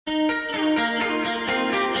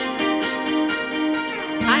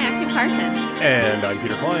Carson. And I'm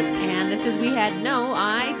Peter Klein. And this is We Had No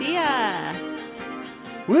Idea.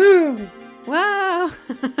 Woo! Whoa!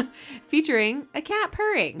 Featuring a cat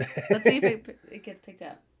purring. Let's see if it gets picked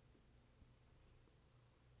up.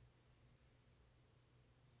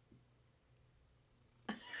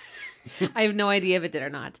 I have no idea if it did or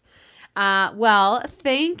not. Well,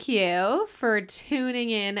 thank you for tuning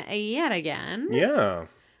in yet again. Yeah.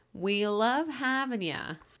 We love having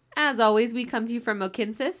ya. As always, we come to you from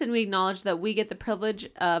Mohkinstsis, and we acknowledge that we get the privilege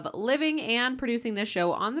of living and producing this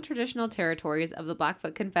show on the traditional territories of the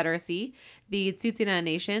Blackfoot Confederacy, the Tsuut'ina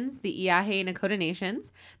Nations, the Iahe Nakota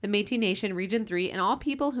Nations, the Métis Nation Region 3, and all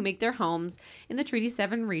people who make their homes in the Treaty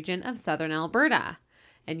 7 region of southern Alberta.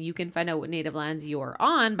 And you can find out what native lands you are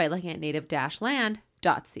on by looking at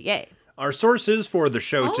native-land.ca. Our sources for the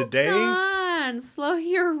show today... Hold on. Slow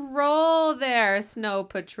your roll there, Snow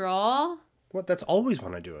Patrol. What? That's always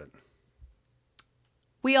when I do it.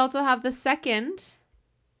 We also have the second...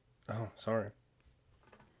 Oh, sorry.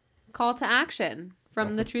 Call to action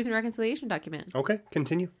from the Truth and Reconciliation document. Okay,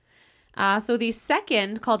 continue. So the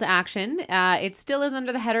second call to action, it still is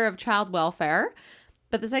under the header of child welfare.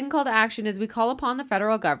 But the second call to action is we call upon the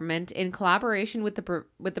federal government in collaboration with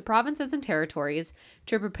the provinces and territories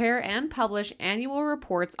to prepare and publish annual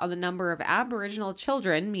reports on the number of Aboriginal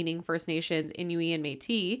children, meaning First Nations, Inuit, and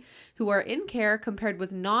Métis, who are in care compared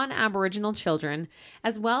with non-Aboriginal children,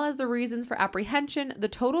 as well as the reasons for apprehension, the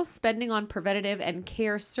total spending on preventative and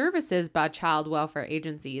care services by child welfare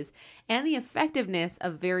agencies, and the effectiveness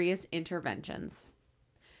of various interventions.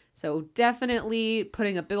 So definitely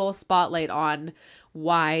putting a big old spotlight on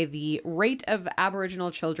why the rate of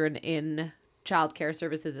Aboriginal children in childcare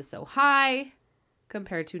services is so high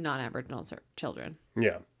compared to non-Aboriginal children.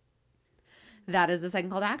 Yeah. That is the second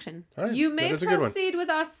call to action. Right, you may proceed with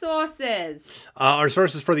our sources. Our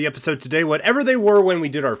sources for the episode today, whatever they were when we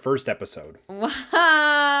did our first episode.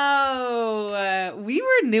 Wow. We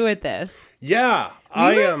were new at this. Yeah.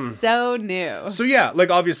 We were so new. So yeah, like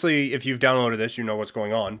obviously if you've downloaded this, you know what's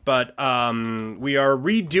going on. But we are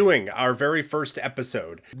redoing our very first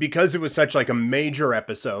episode. Because it was such like a major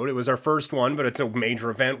episode, it was our first one, but it's a major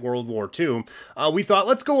event, World War II. We thought,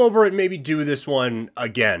 let's go over it and maybe do this one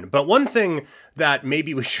again. But one thing that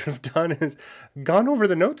maybe we should have done is gone over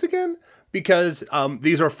the notes again. Because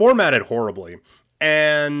these are formatted horribly.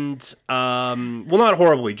 And, well, not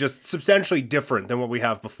horribly, just substantially different than what we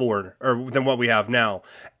have before, or than what we have now.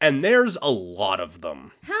 And there's a lot of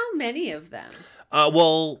them. How many of them?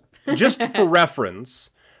 Well, just for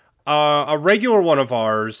reference, a regular one of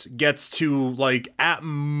ours gets to, like, at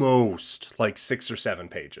most, like, 6 or 7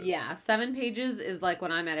 pages. Yeah, 7 pages is like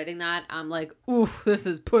when I'm editing that, I'm like, oof, this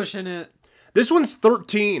is pushing it. This one's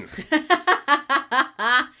 13.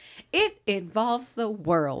 It involves the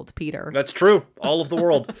world, Peter. That's true. All of the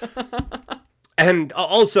world. And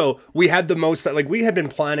also, we had the most, like, we had been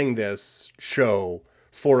planning this show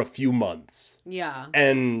for a few months. Yeah.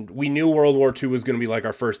 And we knew World War II was going to be, like,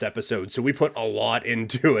 our first episode, so we put a lot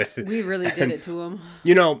into it. We really did it to him.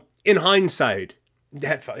 You know, in hindsight,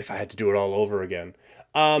 if I had to do it all over again...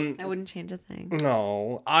 I wouldn't change a thing.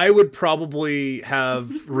 No, I would probably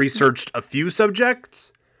have researched a few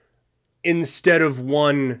subjects instead of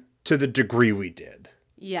one to the degree we did.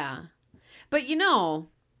 Yeah. But you know,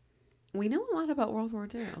 we know a lot about World War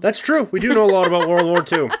II. That's true. We do know a lot about World War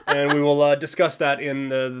II, and we will discuss that in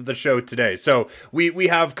the show today. So we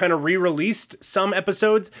have kind of re-released some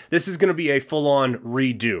episodes. This is going to be a full-on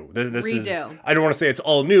redo. This is, I don't want to say it's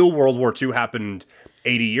all new. World War II happened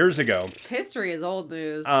 80 years ago. History is old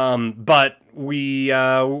news. But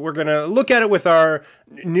we're going to look at it with our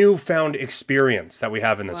newfound experience that we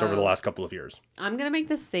have in this over the last couple of years. I'm going to make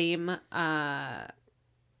the same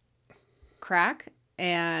crack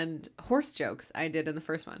and horse jokes I did in the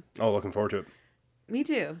first one. Oh, looking forward to it. Me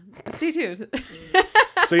too. Stay tuned.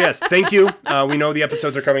 So yes, thank you. We know the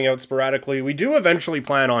episodes are coming out sporadically. We do eventually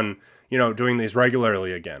plan on, doing these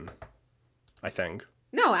regularly again, I think.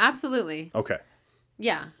 No, absolutely. Okay.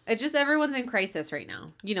 Yeah. It's just everyone's in crisis right now.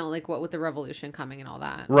 Like what with the revolution coming and all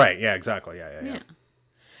that. Right. Yeah, exactly. Yeah.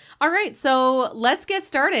 All right. So let's get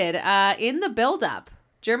started. In the buildup,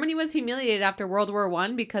 Germany was humiliated after World War I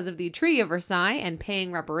because of the Treaty of Versailles and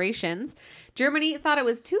paying reparations. Germany thought it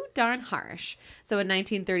was too darn harsh. So in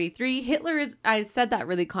 1933, I said that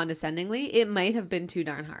really condescendingly, it might have been too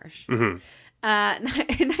darn harsh. Mm-hmm.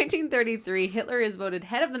 In 1933, Hitler is voted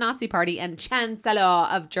head of the Nazi Party and Chancellor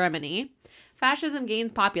of Germany. Fascism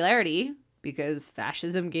gains popularity, because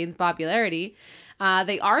fascism gains popularity.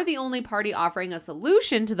 They are the only party offering a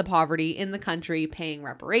solution to the poverty in the country, paying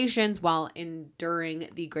reparations while enduring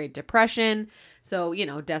the Great Depression. So,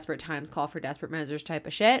 desperate times call for desperate measures type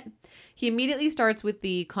of shit. He immediately starts with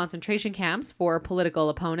the concentration camps for political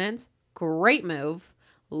opponents. Great move.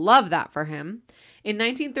 Love that for him. In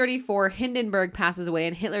 1934, Hindenburg passes away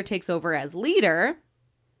and Hitler takes over as leader.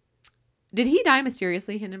 Did he die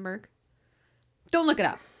mysteriously, Hindenburg? Don't look it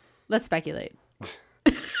up. Let's speculate.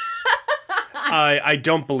 I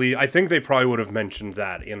don't believe. I think they probably would have mentioned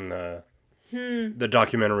that in the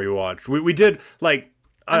documentary we watched. We did like.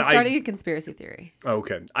 I'm starting a conspiracy theory.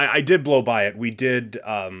 Okay, I did blow by it. We did.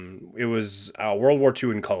 It was World War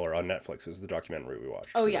II in color on Netflix. Is the documentary we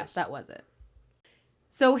watched? Oh yes, that was it.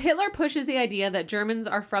 So Hitler pushes the idea that Germans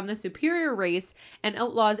are from the superior race and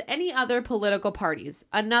outlaws any other political parties.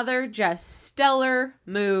 Another just stellar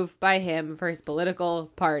move by him for his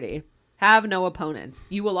political party. Have no opponents.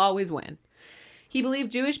 You will always win. He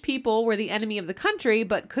believed Jewish people were the enemy of the country,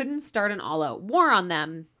 but couldn't start an all-out war on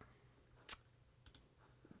them.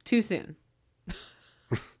 Too soon.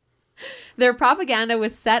 Their propaganda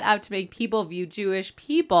was set up to make people view Jewish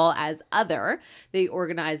people as other. They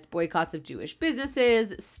organized boycotts of Jewish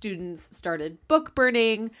businesses. Students started book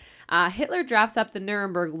burning. Hitler drafts up the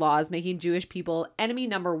Nuremberg laws, making Jewish people enemy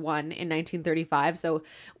number one in 1935. So,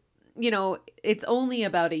 it's only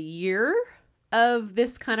about a year of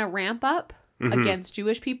this kind of ramp up against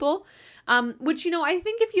Jewish people, which, I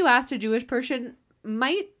think if you asked a Jewish person,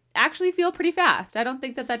 might actually feel pretty fast. I don't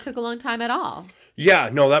think that took a long time at all. Yeah,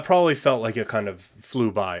 no, that probably felt like it kind of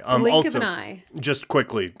flew by. Blink of an eye. Just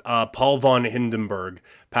quickly, Paul von Hindenburg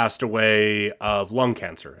passed away of lung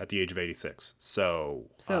cancer at the age of 86. So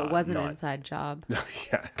it was an inside job.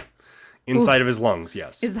 Yeah. Inside of his lungs,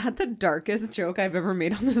 yes. Is that the darkest joke I've ever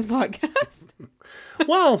made on this podcast?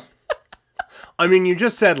 Well, I mean, you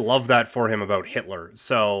just said love that for him about Hitler.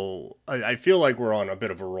 So I feel like we're on a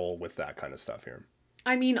bit of a roll with that kind of stuff here.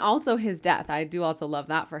 I mean, also his death. I do also love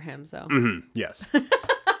that for him, so. Mm-hmm. Yes.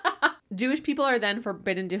 Jewish people are then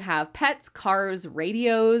forbidden to have pets, cars,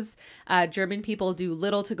 radios. German people do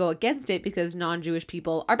little to go against it because non-Jewish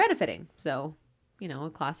people are benefiting. So, a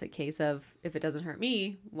classic case of, if it doesn't hurt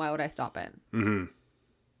me, why would I stop it? Mm-hmm.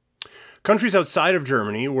 Countries outside of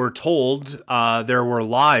Germany were told there were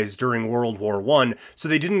lies during World War I, so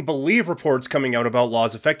they didn't believe reports coming out about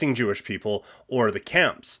laws affecting Jewish people or the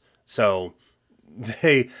camps. So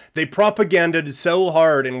they propagandized so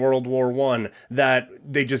hard in World War I that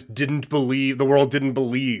they just didn't believe, the world didn't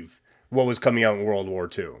believe what was coming out in World War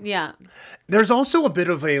II. Yeah. There's also a bit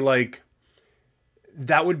of a,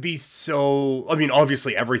 that would be so, I mean,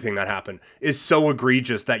 obviously everything that happened is so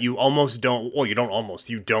egregious that you almost don't, well, you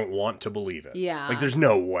don't want to believe it. Yeah. There's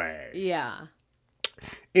no way. Yeah.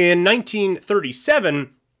 In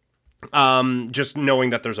 1937, just knowing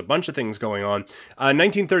that there's a bunch of things going on.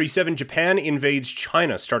 1937, Japan invades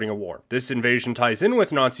China, starting a war. This invasion ties in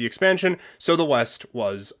with Nazi expansion, so the West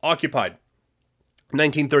was occupied.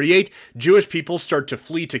 1938, Jewish people start to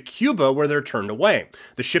flee to Cuba, where they're turned away.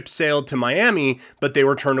 The ship sailed to Miami, but they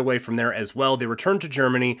were turned away from there as well. They returned to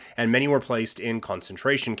Germany, and many were placed in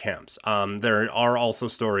concentration camps. There are also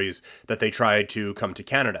stories that they tried to come to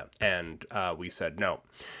Canada, and we said no.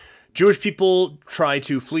 Jewish people try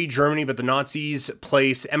to flee Germany, but the Nazis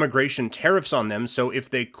place emigration tariffs on them, so if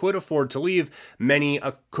they could afford to leave, many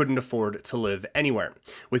couldn't afford to live anywhere.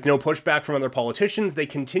 With no pushback from other politicians, they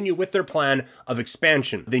continue with their plan of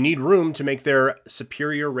expansion. They need room to make their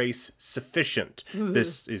superior race sufficient. Mm-hmm.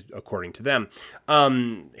 This is according to them.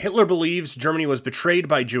 Hitler believes Germany was betrayed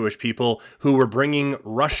by Jewish people who were bringing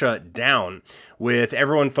Russia down. With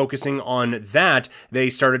everyone focusing on that, they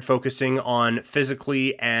started focusing on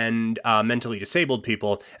physically and mentally disabled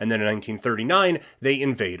people. And then in 1939, they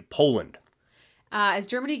invade Poland. As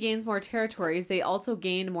Germany gains more territories, they also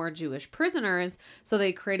gained more Jewish prisoners. So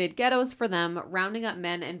they created ghettos for them, rounding up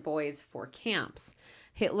men and boys for camps.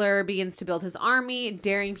 Hitler begins to build his army,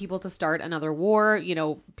 daring people to start another war.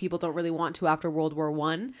 People don't really want to after World War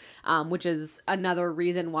I, which is another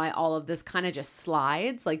reason why all of this kind of just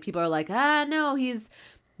slides. People are like, no, he's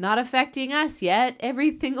not affecting us yet.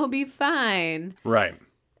 Everything will be fine. Right.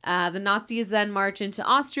 The Nazis then march into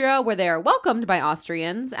Austria, where they are welcomed by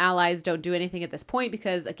Austrians. Allies don't do anything at this point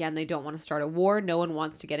because, again, they don't want to start a war. No one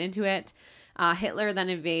wants to get into it. Hitler then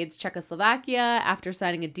invades Czechoslovakia after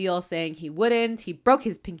signing a deal saying he wouldn't. He broke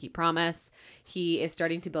his pinky promise. He is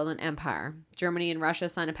starting to build an empire. Germany and Russia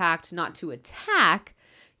sign a pact not to attack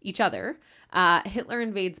each other. Hitler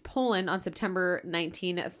invades Poland on September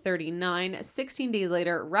 1939. 16 days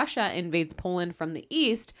later, Russia invades Poland from the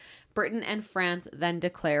east. Britain and France then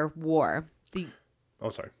declare war.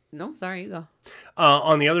 No, sorry, you go.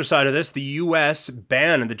 On the other side of this, the U.S.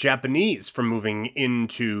 banned the Japanese from moving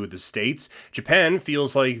into the States. Japan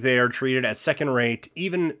feels like they are treated as second rate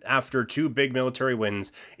even after two big military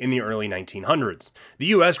wins in the early 1900s. The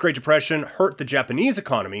U.S. Great Depression hurt the Japanese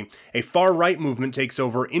economy. A far-right movement takes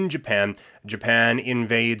over in Japan. Japan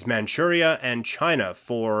invades Manchuria and China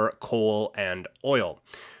for coal and oil.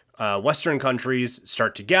 Western countries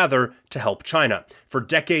start to gather to help China. For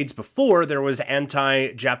decades before, there was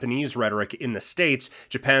anti-Japanese rhetoric in the States.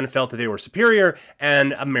 Japan felt that they were superior,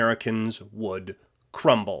 and Americans would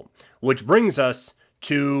crumble. Which brings us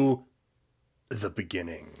to the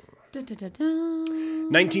beginning.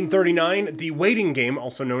 1939, the waiting game,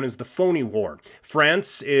 also known as the Phony War.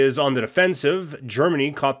 France is on the defensive.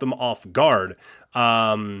 Germany caught them off guard.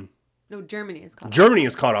 No, Germany is caught. Germany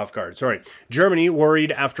is caught off guard, sorry. Germany,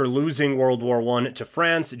 worried after losing World War I to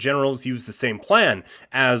France, generals used the same plan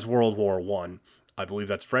as World War I. I believe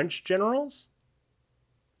that's French generals?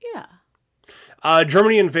 Yeah.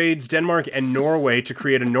 Germany invades Denmark and Norway to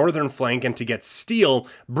create a northern flank and to get steel.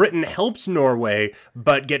 Britain helps Norway,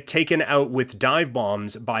 but get taken out with dive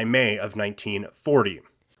bombs by May of 1940.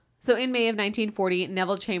 So in May of 1940,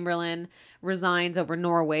 Neville Chamberlain resigns over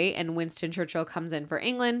Norway and Winston Churchill comes in for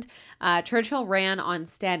England. Churchill ran on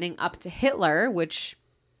standing up to Hitler, which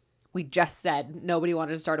we just said nobody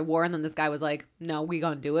wanted to start a war. And then this guy was like, no, we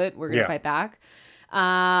gonna do it. We're gonna fight back.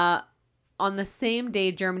 On the same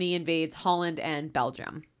day, Germany invades Holland and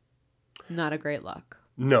Belgium. Not a great look.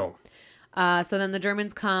 No. So then the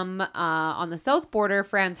Germans come on the south border.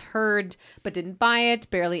 France heard but didn't buy it.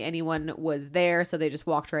 Barely anyone was there, so they just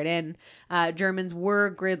walked right in. Germans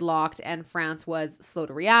were gridlocked, and France was slow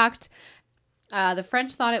to react. The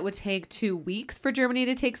French thought it would take 2 weeks for Germany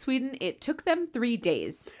to take Sweden. It took them 3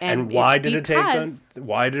 days. And why did it take them?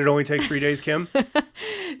 Why did it only take 3 days, Kim? Because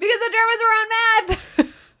the Germans were on meth.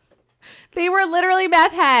 They were literally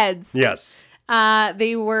meth heads. Yes.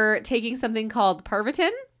 They were taking something called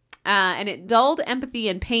Parvitin. And it dulled empathy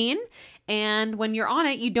and pain. And when you're on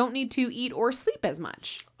it, you don't need to eat or sleep as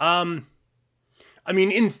much. I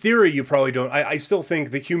mean, in theory, you probably don't. I still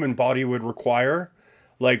think the human body would require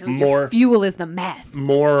more fuel is the meth.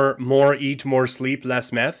 More eat, more sleep,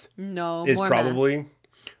 less meth. No, is more probably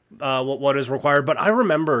what is required. But I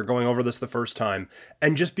remember going over this the first time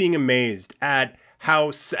and just being amazed at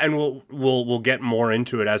how, and we'll get more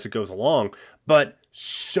into it as it goes along. But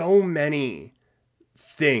so many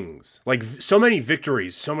things, like so many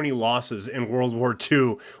victories, so many losses in World War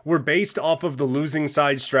II were based off of the losing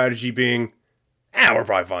side strategy being, we're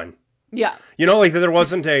probably fine. Yeah. You know, like there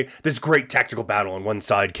wasn't this great tactical battle and one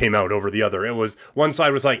side came out over the other. It was, one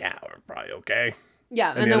side was like, we're probably okay.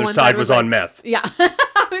 Yeah. And the other side was on meth. Yeah.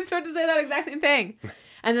 I was about to say that exact same thing.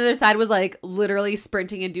 And the other side was like literally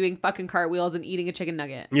sprinting and doing fucking cartwheels and eating a chicken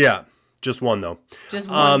nugget. Yeah. Just one though. Just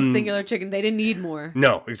one singular chicken. They didn't need more.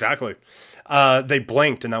 No, exactly. They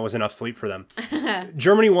blinked and that was enough sleep for them.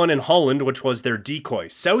 Germany won in Holland, which was their decoy.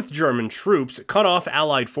 South German troops cut off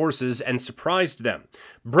Allied forces and surprised them.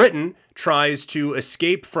 Britain tries to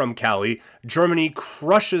escape from Calais. Germany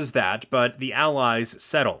crushes that, but the Allies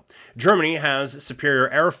settle. Germany has superior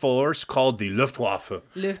air force called the Luftwaffe.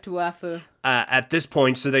 At this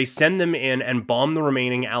point, so they send them in and bomb the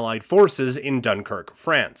remaining Allied forces in Dunkirk,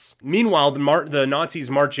 France. Meanwhile, the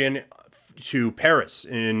Nazis march in to Paris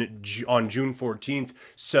on June 14th,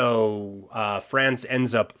 so France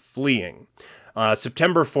ends up fleeing.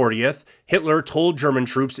 September 40th, Hitler told German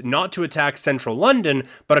troops not to attack central London,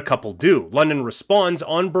 but a couple do. London responds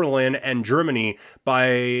on Berlin, and Germany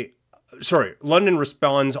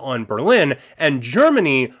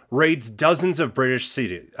raids dozens of British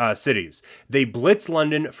cities. They blitz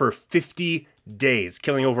London for 50 days,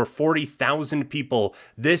 killing over 40,000 people.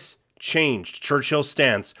 This changed Churchill's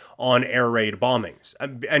stance on air raid bombings.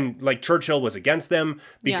 And like Churchill was against them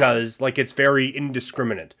because it's very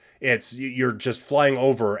indiscriminate. You're just flying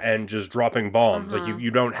over and just dropping bombs. Like you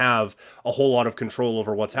don't have a whole lot of control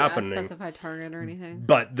over what's happening. A specified target or anything.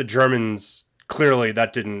 But the Germans, clearly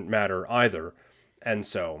that didn't matter either. And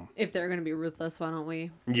so, if they're going to be ruthless, why don't we?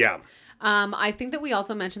 Yeah. I think that we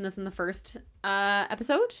also mentioned this in the first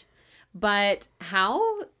episode, but how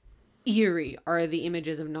eerie are the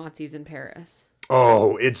images of Nazis in Paris?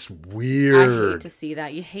 Oh, it's weird. I hate to see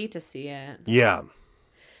that. You hate to see it. Yeah.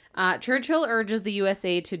 Churchill urges the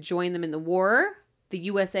USA to join them in the war. The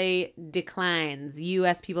USA declines.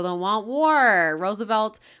 U.S. people don't want war.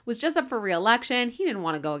 Roosevelt was just up for re-election. He didn't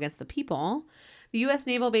want to go against the people. The U.S.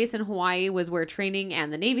 naval base in Hawaii was where training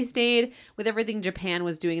and the Navy stayed. With everything Japan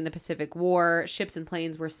was doing in the Pacific War, ships and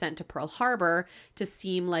planes were sent to Pearl Harbor to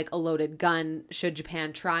seem like a loaded gun should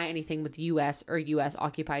Japan try anything with U.S. or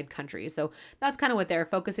U.S.-occupied countries. So that's kind of what they're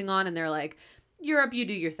focusing on, and they're like, Europe, you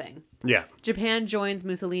do your thing. Yeah. Japan joins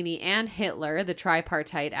Mussolini and Hitler, the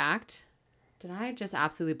Tripartite Act. Did I just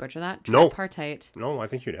absolutely butcher that? No. Tripartite. No, I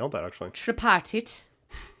think you nailed that, actually. Tripartite.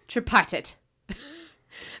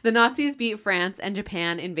 The Nazis beat France and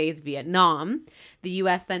Japan invades Vietnam. The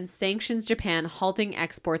U.S. then sanctions Japan, halting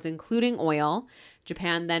exports, including oil.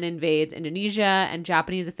 Japan then invades Indonesia, and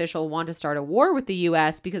Japanese officials want to start a war with the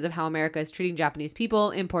U.S. because of how America is treating Japanese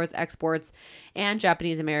people, imports, exports, and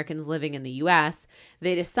Japanese Americans living in the U.S.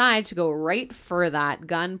 They decide to go right for that,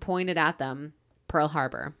 gun pointed at them, Pearl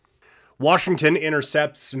Harbor. Washington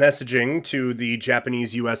intercepts messaging to the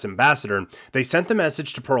Japanese U.S. ambassador. They sent the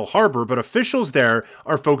message to Pearl Harbor, but officials there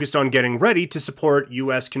are focused on getting ready to support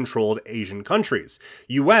U.S.-controlled Asian countries.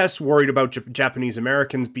 U.S. worried about Japanese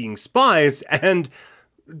Americans being spies, and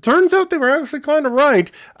turns out they were actually kind of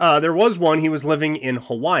right. There was one. He was living in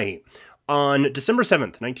Hawaii. On December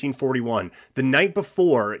 7th, 1941, the night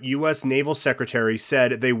before, U.S. Naval Secretary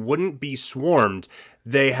said they wouldn't be swarmed.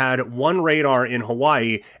 They had one radar in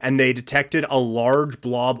Hawaii, and they detected a large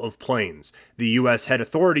blob of planes. The U.S. head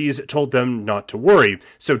authorities told them not to worry,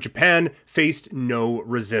 so Japan faced no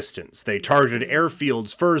resistance. They targeted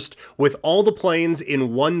airfields first, with all the planes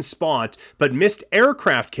in one spot, but missed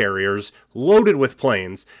aircraft carriers loaded with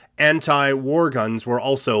planes. Anti-war guns were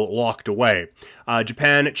also locked away.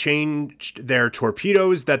 Japan changed their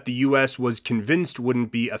torpedoes that the U.S. was convinced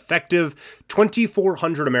wouldn't be effective.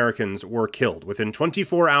 2,400 Americans were killed. Within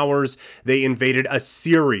 24 hours, they invaded a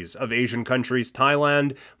series of Asian countries,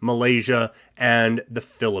 Thailand, Malaysia, and the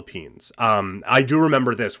Philippines. I do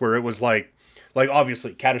remember this, where it was like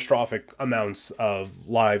obviously catastrophic amounts of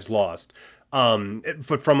lives lost.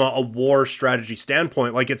 But from a war strategy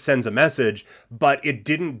standpoint, like, it sends a message, but it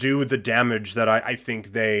didn't do the damage that I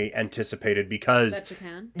think they anticipated, because That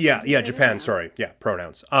Japan? Yeah, Japan. Yeah. Sorry,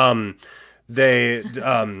 pronouns.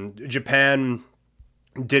 Japan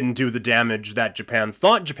didn't do the damage that Japan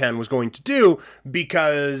thought Japan was going to do,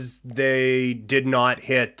 because they did not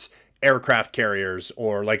hit aircraft carriers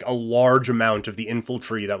or like a large amount of the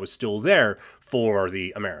infantry that was still there for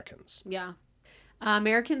the Americans. Yeah.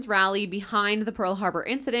 Americans rally behind the Pearl Harbor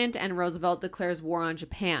incident, and Roosevelt declares war on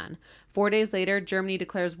Japan. 4 days later, Germany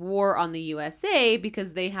declares war on the USA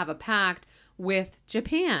because they have a pact with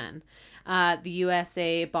Japan. The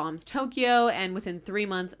USA bombs Tokyo, and within 3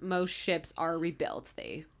 months, most ships are rebuilt.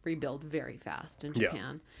 They rebuild very fast in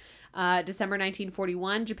Japan. December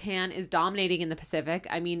 1941, Japan is dominating in the Pacific.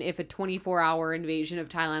 I mean, if a 24-hour invasion of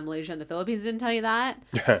Thailand, Malaysia, and the Philippines didn't tell you that,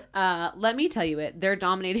 let me tell you it. They're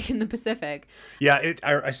dominating in the Pacific. Yeah,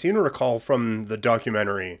 I seem to recall from the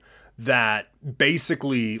documentary that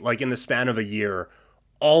basically, like, in the span of a year,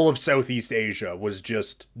 all of Southeast Asia was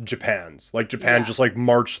just Japan's. Like, Japan just, like,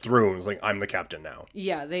 marched through and was like, I'm the captain now.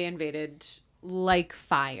 Yeah, they invaded like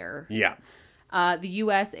fire. Yeah. The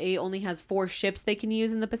USA only has 4 ships they can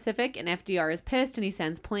use in the Pacific, and FDR is pissed and he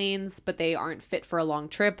sends planes, but they aren't fit for a long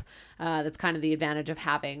trip. That's kind of the advantage of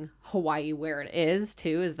having Hawaii where it is,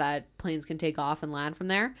 too, is that planes can take off and land from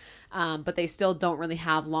there. But they still don't really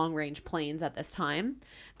have long-range planes at this time.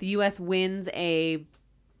 The U.S. wins a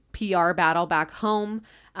PR battle back home,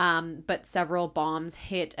 but several bombs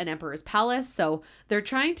hit an emperor's palace, so they're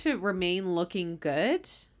trying to remain looking good,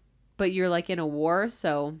 but you're like in a war,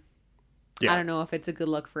 so... Yeah. I don't know if it's a good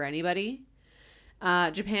look for anybody.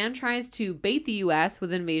 Japan tries to bait the U.S.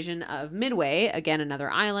 with an invasion of Midway, again, another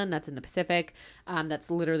island that's in the Pacific. That's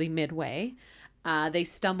literally Midway. They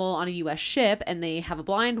stumble on a U.S. ship, and they have a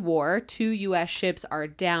blind war. 2 U.S. ships are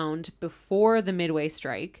downed before the Midway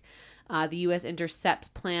strike. The U.S. intercepts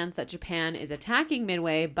plans that Japan is attacking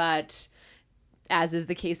Midway, but as is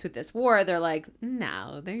the case with this war, they're like,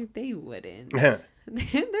 no, they wouldn't.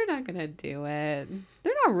 They're not going to do it.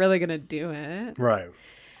 They're not really going to do it. Right.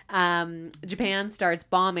 Japan starts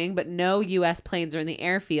bombing, but no U.S. planes are in the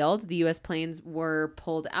airfield. The U.S. planes were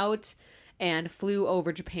pulled out and flew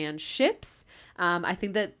over Japan's ships. I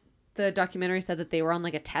think that the documentary said that they were on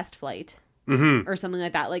like a test flight or something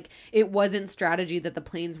like that. Like, it wasn't strategy that the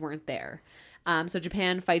planes weren't there. So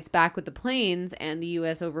Japan fights back with the planes, and the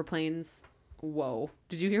U.S. overplanes. Whoa.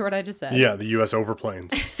 Did you hear what I just said? Yeah, the U.S.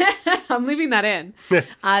 overplanes. I'm leaving that in.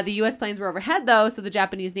 The U.S. planes were overhead, though, so the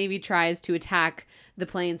Japanese Navy tries to attack the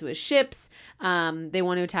planes with ships. They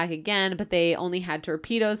want to attack again, but they only had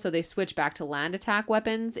torpedoes, so they switch back to land attack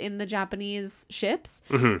weapons in the Japanese ships.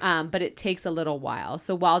 But it takes a little while.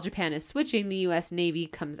 So while Japan is switching, the U.S. Navy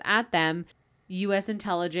comes at them. U.S.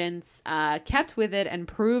 intelligence kept with it and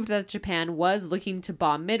proved that Japan was looking to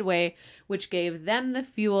bomb Midway, which gave them the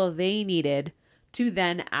fuel they needed to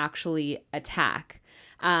then actually attack.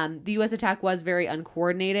 The U.S. attack was very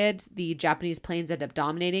uncoordinated. The Japanese planes ended up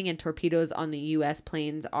dominating, and torpedoes on the U.S.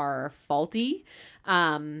 planes are faulty.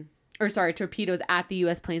 Torpedoes at the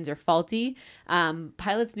U.S. planes are faulty.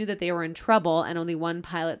 Pilots knew that they were in trouble, and only one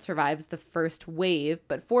pilot survives the first wave,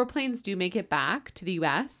 but 4 planes do make it back to the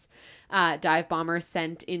U.S. Dive bombers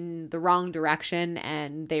sent in the wrong direction,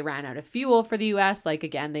 and they ran out of fuel for the U.S. Like,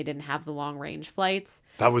 again, they didn't have the long-range flights.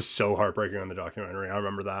 That was so heartbreaking on the documentary. I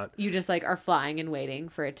remember that. You just, like, are flying and waiting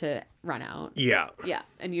for it to run out. Yeah. Yeah,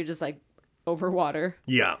 and you're just, like, over water.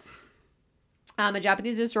 Yeah. A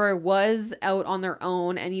Japanese destroyer was out on their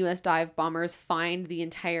own, and U.S. dive bombers find the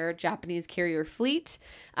entire Japanese carrier fleet,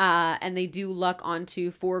 and they do luck onto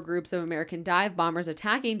 4 groups of American dive bombers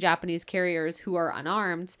attacking Japanese carriers who are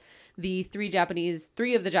unarmed. The 3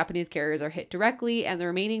 of the Japanese carriers are hit directly, and the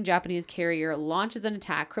remaining Japanese carrier launches an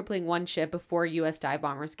attack, crippling 1 ship before U.S. dive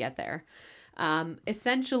bombers get there.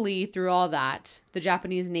 Essentially, through all that, the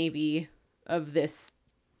Japanese Navy of this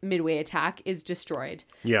Midway attack is destroyed.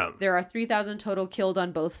 Yeah. There are 3,000 total killed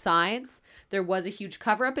on both sides. There was a huge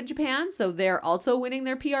cover-up in Japan, so they're also winning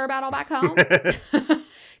their PR battle back home.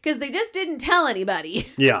 Because they just didn't tell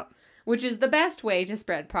anybody. Yeah. Which is the best way to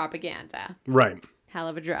spread propaganda. Right. Hell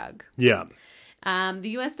of a drug. Yeah. The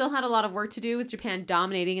U.S. still had a lot of work to do with Japan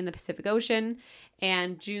dominating in the Pacific Ocean.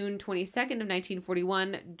 And June 22nd of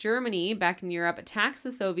 1941, Germany, back in Europe, attacks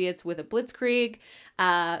the Soviets with a blitzkrieg.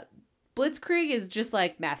 Blitzkrieg is just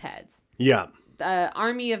like meth heads. Yeah.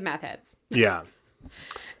 Army of meth heads. Yeah.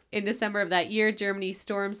 In December of that year, Germany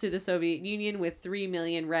storms through the Soviet Union with 3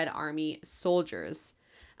 million Red Army soldiers.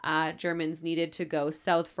 Germans needed to go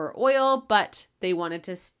south for oil, but they wanted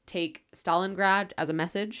to take Stalingrad as a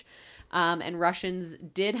message. And Russians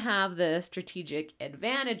did have the strategic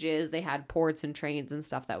advantages. They had ports and trains and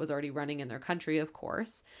stuff that was already running in their country, of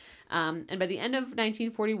course. And by the end of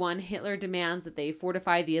 1941, Hitler demands that they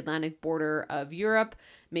fortify the Atlantic border of Europe,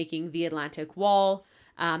 making the Atlantic Wall.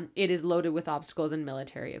 It is loaded with obstacles and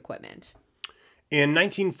military equipment. In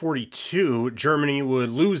 1942, Germany would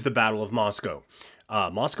lose the Battle of Moscow.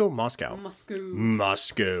 Moscow? Moscow.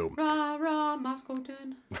 Moscow. Rah, rah,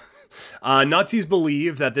 Moscowton. Nazis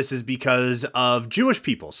believe that this is because of Jewish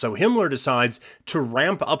people, so Himmler decides to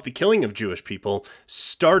ramp up the killing of Jewish people,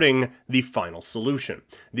 starting the final solution.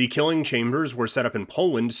 The killing chambers were set up in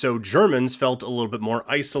Poland, so Germans felt a little bit more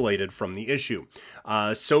isolated from the issue.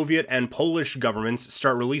 Soviet and Polish governments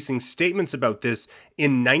start releasing statements about this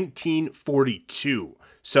in 1942.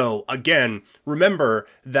 So again, remember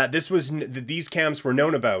that these camps were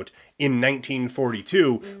known about in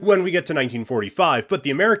 1942 when we get to 1945. But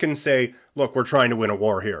the Americans say, look, we're trying to win a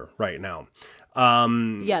war here right now.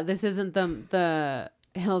 Yeah, this isn't the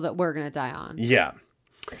hill that we're going to die on. Yeah.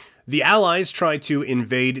 The Allies tried to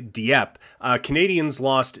invade Dieppe. Canadians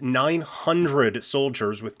lost 900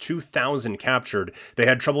 soldiers with 2,000 captured. They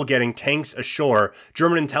had trouble getting tanks ashore.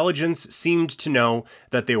 German intelligence seemed to know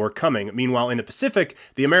that they were coming. Meanwhile, in the Pacific,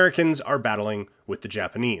 the Americans are battling with the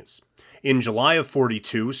Japanese. In July of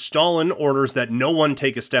 42, Stalin orders that no one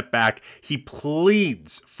take a step back. He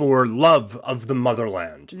pleads for love of the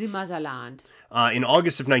motherland. The motherland. In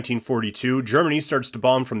August of 1942, Germany starts to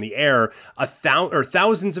bomb from the air.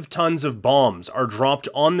 Thousands of tons of bombs are dropped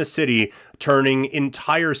on the city, turning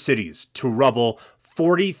entire cities to rubble.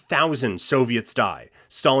 40,000 Soviets die.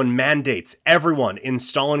 Stalin mandates everyone in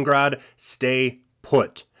Stalingrad stay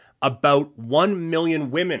put. About 1 million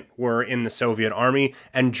women were in the Soviet army,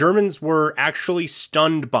 and Germans were actually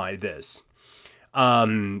stunned by this.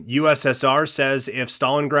 USSR says if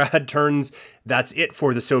Stalingrad turns, that's it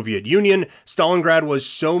for the Soviet Union. Stalingrad was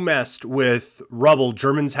so messed with rubble,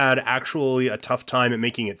 Germans had actually a tough time at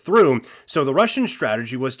making it through. So the Russian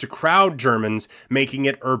strategy was to crowd Germans, making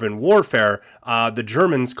it urban warfare. The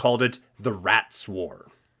Germans called it the Rats' War.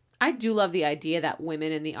 I do love the idea that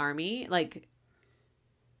women in the army, like,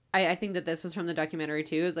 I think that this was from the documentary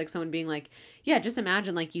too, is like someone being like, yeah, just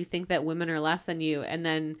imagine like you think that women are less than you, and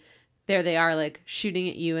then there they are like shooting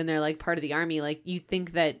at you and they're like part of the army. Like you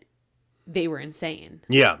think that they were insane.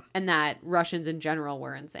 Yeah. And that Russians in general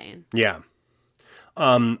were insane. Yeah.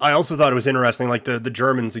 I also thought it was interesting, like the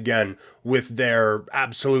Germans again with their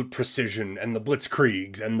absolute precision and the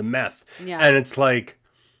blitzkriegs and the meth. Yeah. And it's like,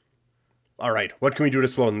 all right, what can we do to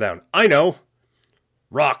slow them down? I know.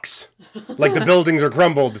 Rocks. Like the buildings are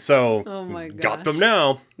crumbled, so oh my God. got them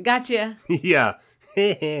now. Gotcha. Yeah.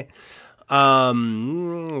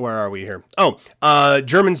 Where are we here?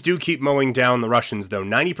 Germans do keep mowing down the Russians, though.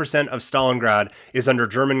 90% of Stalingrad is under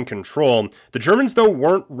German control. The Germans, though,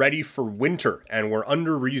 weren't ready for winter and were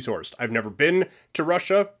under-resourced. I've never been to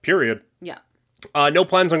Russia, period. Yeah. No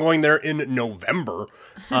plans on going there in November.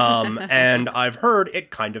 And I've heard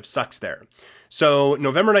it kind of sucks there. So,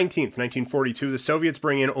 November 19th, 1942, the Soviets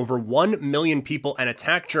bring in over 1 million people and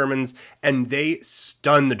attack Germans, and they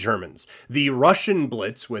stun the Germans. The Russian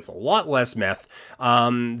Blitz, with a lot less meth,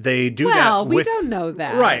 they do that Well, with... we don't know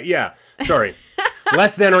that. Right, yeah. Sorry.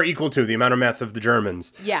 Less than or equal to the amount of meth of the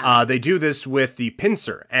Germans. Yeah. They do this with the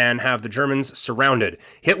pincer and have the Germans surrounded.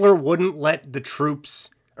 Hitler wouldn't let the troops...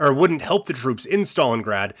 or wouldn't help the troops in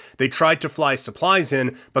Stalingrad. They tried to fly supplies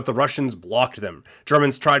in, but the Russians blocked them.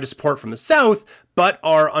 Germans tried to support from the south, but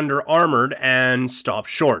are under-armored and stop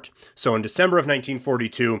short. So in December of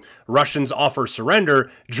 1942, Russians offer surrender,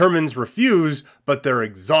 Germans refuse, but they're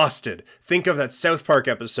exhausted. Think of that South Park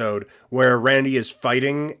episode where Randy is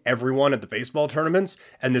fighting everyone at the baseball tournaments,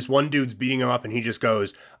 and this one dude's beating him up, and he just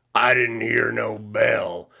goes, "I didn't hear no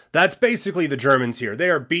bell." That's basically the Germans here. They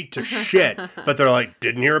are beat to shit, but they're like,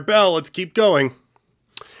 "Didn't hear a bell, let's keep going."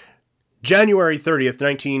 January 30th,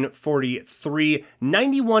 1943,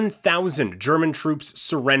 91,000 German troops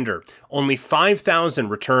surrender. Only 5,000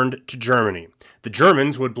 returned to Germany. The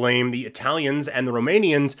Germans would blame the Italians and the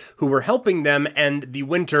Romanians who were helping them end the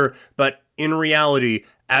winter, but in reality,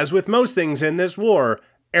 as with most things in this war,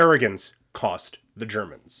 arrogance cost the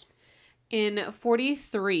Germans. In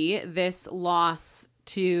 43, this loss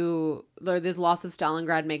of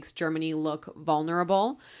Stalingrad makes Germany look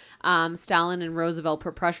vulnerable. Stalin and Roosevelt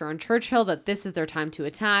put pressure on Churchill that this is their time to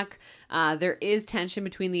attack. There is tension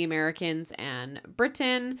between the Americans and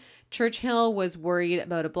Britain. Churchill was worried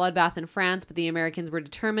about a bloodbath in France, but the Americans were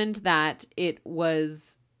determined that it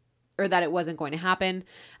wasn't going to happen.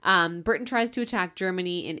 Britain tries to attack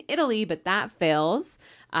Germany in Italy, but that fails.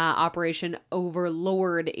 Operation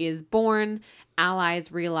Overlord is born.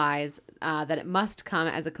 Allies realize that it must come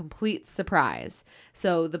as a complete surprise.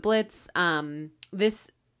 So the Blitz,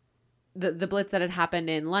 the Blitz that had happened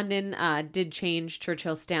in London did change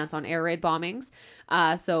Churchill's stance on air raid bombings.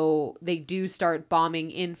 So they do start bombing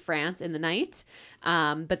in France in the night,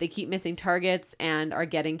 but they keep missing targets and are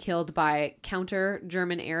getting killed by counter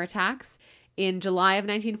German air attacks. In July of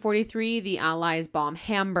 1943, the Allies bomb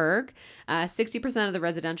Hamburg. 60% of the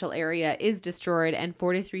residential area is destroyed and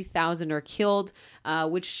 43,000 are killed,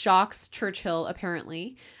 which shocks Churchill,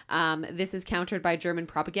 apparently. This is countered by German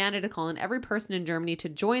propaganda to call on every person in Germany to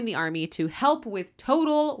join the army to help with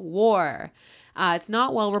total war. It's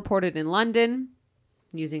not well reported in London.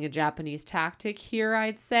 Using a Japanese tactic here,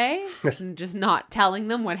 I'd say. Just not telling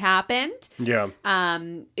them what happened. Yeah.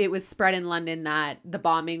 It was spread in London that the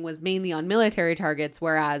bombing was mainly on military targets,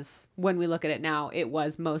 whereas when we look at it now, it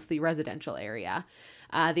was mostly residential area.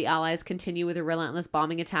 The Allies continue with a relentless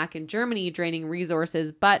bombing attack in Germany, draining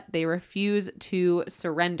resources, but they refuse to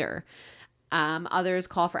surrender. Others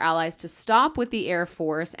call for allies to stop with the Air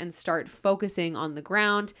Force and start focusing on the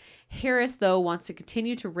ground. Harris, though, wants to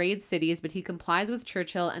continue to raid cities, but he complies with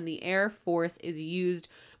Churchill, and the Air Force is used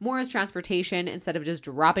more as transportation instead of just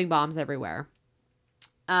dropping bombs everywhere.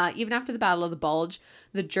 Even after the Battle of the Bulge,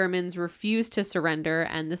 the Germans refuse to surrender,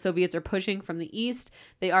 and the Soviets are pushing from the east.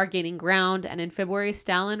 They are gaining ground, and in February,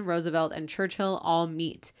 Stalin, Roosevelt, and Churchill all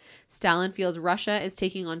meet. Stalin feels Russia is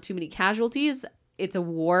taking on too many casualties. It's a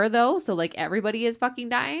war, though, so like everybody is fucking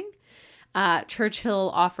dying. Churchill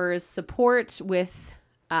offers support with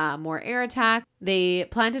more air attack. They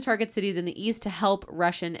plan to target cities in the east to help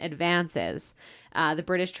Russian advances. The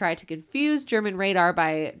British try to confuse German radar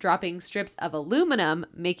by dropping strips of aluminum,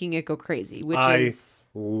 making it go crazy, which is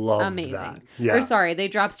love amazing. That. Yeah. Or sorry, they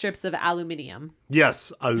drop strips of aluminium.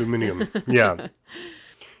 Yes, aluminum. Yeah.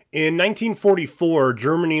 In 1944,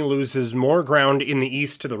 Germany loses more ground in the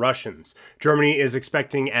east to the Russians. Germany is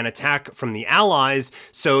expecting an attack from the Allies,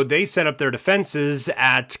 so they set up their defenses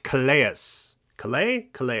at Calais.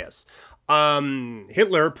 Calais?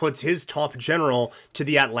 Hitler puts his top general to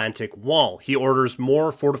the Atlantic Wall. He orders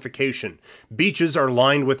more fortification. Beaches are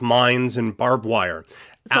lined with mines and barbed wire.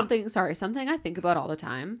 Something I think about all the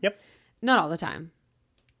time. Yep. Not all the time.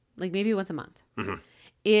 Like maybe once a month. Mm-hmm.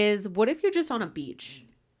 Is what if you're just on a beach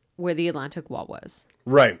where the Atlantic Wall was?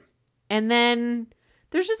 Right. And then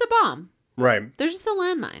there's just a bomb. Right. There's just a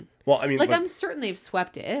landmine. Well, I mean, like I'm certain they've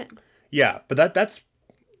swept it. Yeah, but that's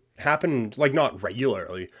happened, like, not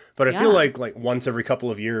regularly, but I feel like once every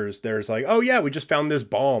couple of years there's like, oh yeah, we just found this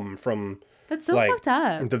bomb from that's so fucked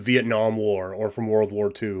up, the Vietnam War or from World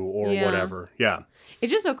War II or whatever.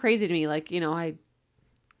 It's just so crazy to me. Like, you know, I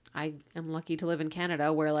am lucky to live in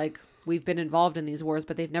Canada where like we've been involved in these wars,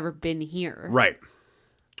 but they've never been here. Right.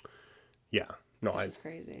 Yeah. No, Which is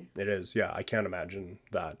crazy. it is. Yeah, I can't imagine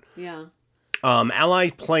that. Yeah.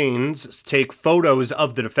 Allied planes take photos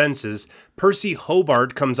of the defenses. Percy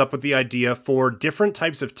Hobart comes up with the idea for different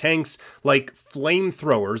types of tanks, like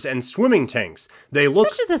flamethrowers and swimming tanks.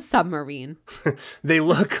 That's just a submarine. They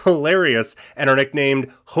look hilarious and are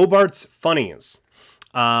nicknamed Hobart's Funnies.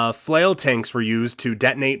 Flail tanks were used to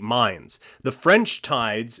detonate mines. The French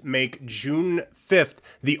tides make June 5th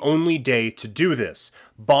the only day to do this.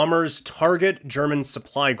 Bombers target German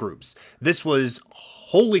supply groups. This was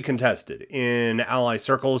wholly contested in Allied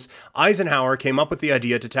circles. Eisenhower came up with the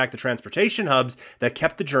idea to attack the transportation hubs that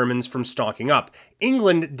kept the Germans from stocking up.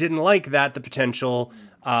 England didn't like that because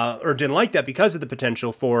of the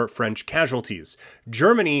potential for French casualties.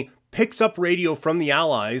 Germany picks up radio from the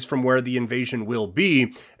Allies from where the invasion will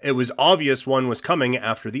be. It was obvious one was coming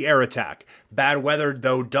after the air attack. Bad weather,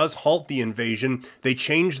 though, does halt the invasion. They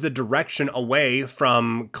change the direction away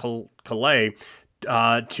from Calais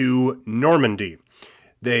to Normandy.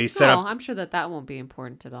 They set up... I'm sure that won't be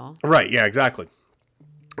important at all. Right, yeah, exactly.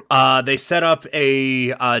 They set up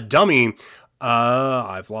a dummy...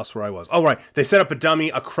 I've lost where I was. Oh, right. They set up a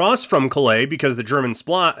dummy across from Calais because the German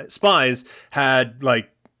spies had,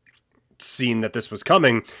 seen that this was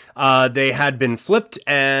coming. They had been flipped,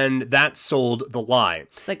 and that sold the lie.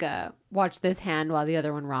 It's like a watch this hand while the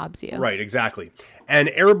other one robs you. Right, exactly. An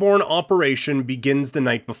airborne operation begins the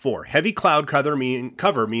night before. Heavy cloud cover means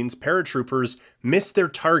paratroopers miss their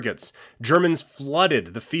targets. Germans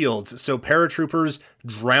flooded the fields, so paratroopers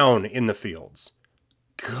drown in the fields.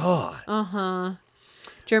 God. Uh-huh.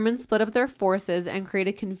 Germans split up their forces and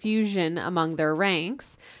created confusion among their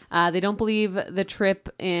ranks. They don't believe the trip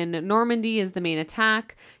in Normandy is the main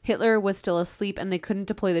attack. Hitler was still asleep and they couldn't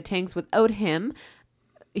deploy the tanks without him.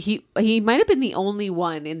 He might have been the only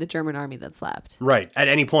one in the German army that slept. Right. At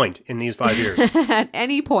any point in these 5 years. At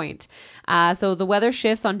any point. So the weather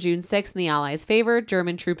shifts on June 6th in the Allies' favor.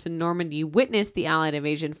 German troops in Normandy witnessed the Allied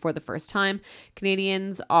invasion for the first time.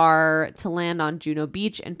 Canadians are to land on Juno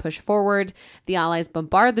Beach and push forward. The Allies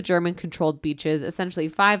bombard the German-controlled beaches, essentially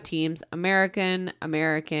 5 teams, American,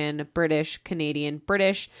 British, Canadian,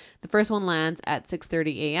 British. The first one lands at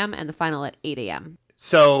 6:30 a.m. and the final at 8 a.m.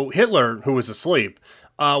 So Hitler, who was asleep,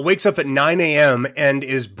 wakes up at 9 a.m. and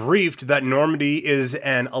is briefed that Normandy is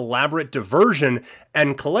an elaborate diversion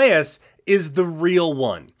and Calais is the real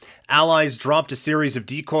one. Allies dropped a series of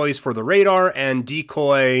decoys for the radar, and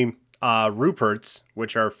decoy Ruperts,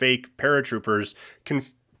 which are fake paratroopers,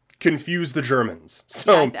 confuse the Germans.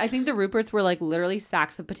 So yeah, I think the Ruperts were literally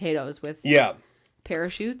sacks of potatoes with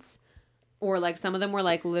parachutes, or some of them were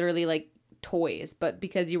literally toys, but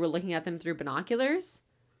because you were looking at them through binoculars,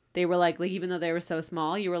 they were even though they were so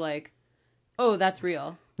small, you were like, oh, that's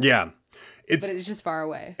real. Yeah. But it's just far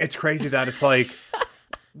away. It's crazy that it's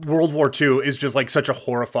World War II is just such a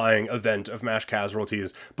horrifying event of mass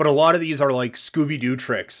casualties. But a lot of these are Scooby-Doo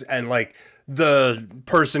tricks. And the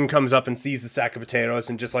person comes up and sees the sack of potatoes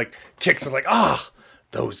and just kicks it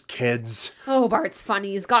those kids. Oh, Bart's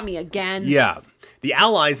funny. He's got me again. Yeah. The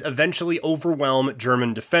Allies eventually overwhelm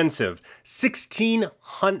German defensive.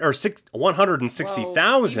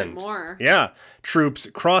 160,000. Even more. Yeah. Troops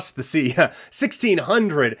crossed the sea.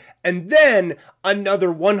 1,600. And then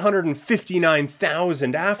another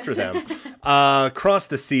 159,000 after them. Cross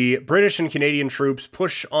the sea. British and Canadian troops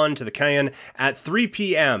push on to the Caen at 3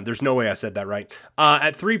 p.m. There's no way I said that right.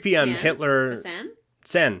 At 3 p.m. Hitler... The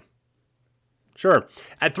Seine. Sure.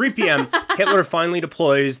 At 3 p.m., Hitler finally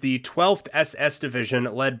deploys the 12th SS Division,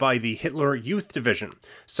 led by the Hitler Youth Division.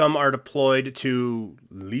 Some are deployed to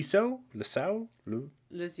Lisieux,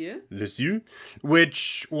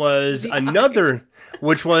 which was another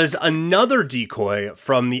decoy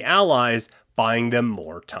from the Allies, buying them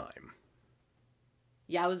more time.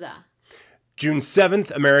 Yowza. June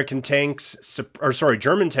 7th,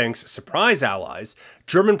 German tanks surprise Allies.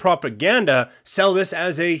 German propaganda sell this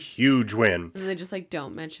as a huge win. And they just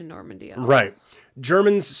don't mention Normandy at all. Right.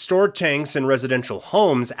 Germans stored tanks in residential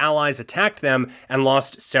homes. Allies attacked them and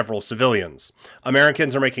lost several civilians.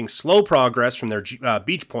 Americans are making slow progress from their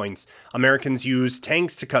beach points. Americans used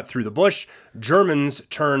tanks to cut through the bush. Germans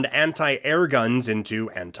turned anti-air guns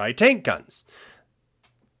into anti-tank guns.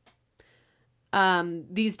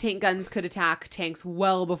 These tank guns could attack tanks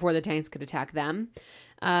well before the tanks could attack them.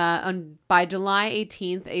 By July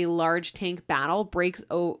 18th, a large tank battle breaks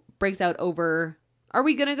out over... Are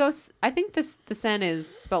we going to go... I think the Seine is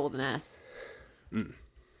spelled with an S.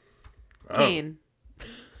 Caen.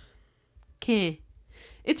 Caen.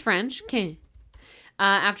 It's French. Caen.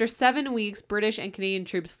 After 7 weeks, British and Canadian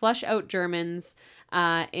troops flush out Germans.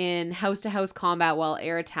 in house-to-house combat while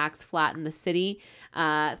air attacks flattened the city.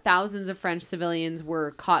 Thousands of French civilians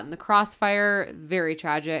were caught in the crossfire. Very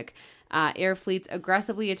tragic. Air fleets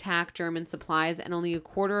aggressively attack German supplies, and only a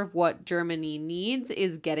quarter of what Germany needs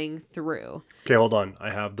is getting through. Okay, hold on. I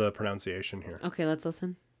have the pronunciation here. Okay, let's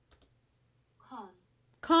listen.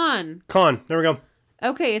 Caen. There we go.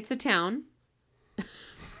 Okay, it's a town.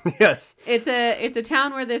 Yes. It's a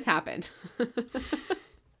town where this happened.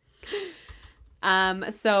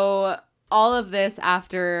 So all of this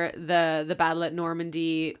after the battle at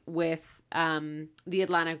Normandy with the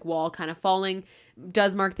Atlantic Wall kind of falling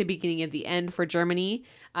does mark the beginning of the end for Germany.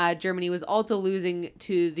 Germany was also losing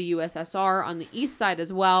to the USSR on the east side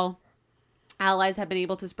as well. Allies have been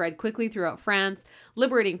able to spread quickly throughout France,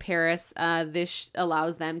 liberating Paris. This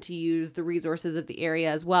allows them to use the resources of the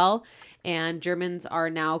area as well, and Germans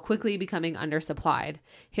are now quickly becoming undersupplied.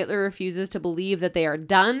 Hitler refuses to believe that they are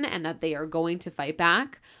done and that they are going to fight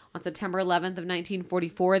back. On September 11th of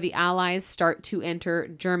 1944, the Allies start to enter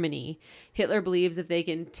Germany. Hitler believes if they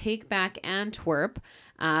can take back Antwerp,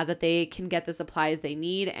 that they can get the supplies they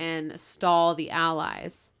need and stall the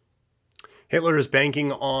Allies. Hitler is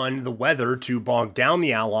banking on the weather to bog down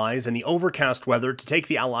the Allies and the overcast weather to take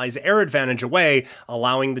the Allies' air advantage away,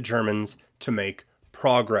 allowing the Germans to make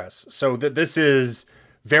progress. So this is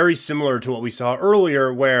very similar to what we saw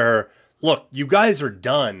earlier where, look, you guys are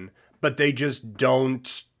done, but they just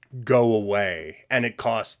don't go away. And it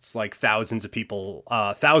costs like thousands of people,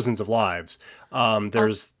 thousands of lives.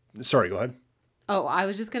 Sorry, go ahead. Oh, I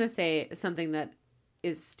was just going to say something that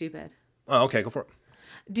is stupid. Oh, okay, go for it.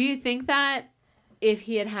 Do you think that if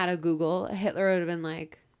he had had a Google, Hitler would have been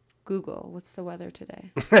like, Google, what's the weather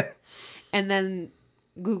today? And then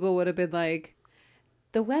Google would have been like,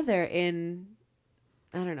 the weather in,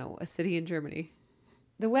 I don't know, a city in Germany.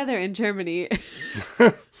 The weather in Germany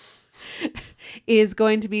is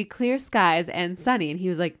going to be clear skies and sunny. And he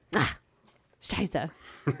was like, scheiße.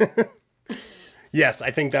 Yes,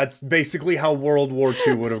 I think that's basically how World War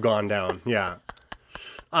II would have gone down. Yeah.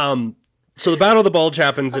 So the Battle of the Bulge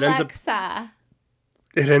happens. Alexa,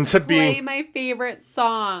 it ends up being... play my favorite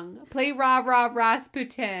song. Play Rah Rah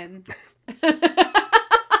Rasputin.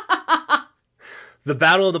 The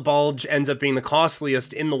Battle of the Bulge ends up being the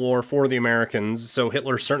costliest in the war for the Americans, so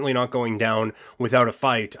Hitler's certainly not going down without a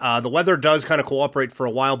fight. The weather does kind of cooperate for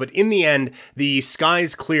a while, but in the end, the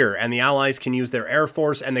skies clear, and the Allies can use their air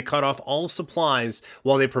force, and they cut off all supplies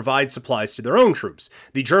while they provide supplies to their own troops.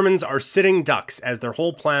 The Germans are sitting ducks, as their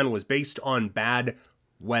whole plan was based on bad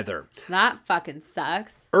weather. That fucking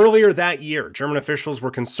sucks. Earlier that year, German officials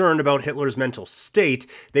were concerned about Hitler's mental state.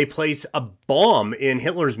 They place a bomb in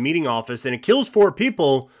Hitler's meeting office and it kills 4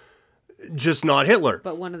 people, just not Hitler.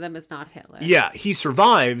 But one of them is not Hitler. Yeah, he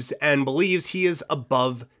survives and believes he is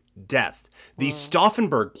above death. The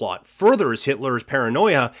Stauffenberg plot furthers Hitler's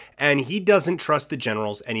paranoia and he doesn't trust the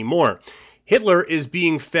generals anymore. Hitler is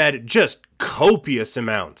being fed just copious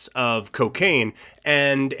amounts of cocaine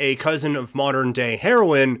and a cousin of modern-day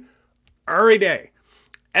heroin every day.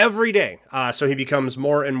 So he becomes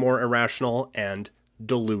more and more irrational and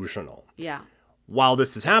delusional. Yeah. While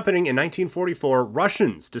this is happening, in 1944,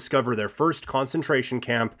 Russians discover their first concentration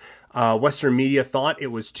camp. Western media thought it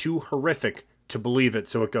was too horrific to believe it,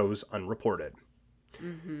 so it goes unreported.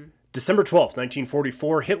 Mm-hmm. December 12th,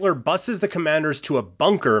 1944, Hitler buses the commanders to a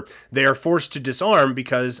bunker. They are forced to disarm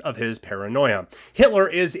because of his paranoia. Hitler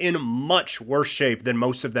is in much worse shape than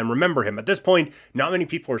most of them remember him. At this point, not many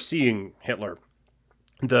people are seeing Hitler.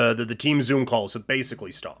 The team Zoom calls have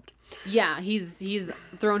basically stopped. Yeah, he's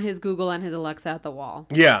thrown his Google and his Alexa at the wall.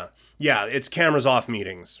 Yeah, it's cameras off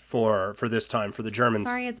meetings for this time for the Germans.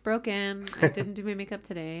 Sorry, it's broken. I didn't do my makeup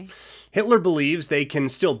today. Hitler believes they can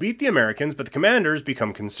still beat the Americans, but the commanders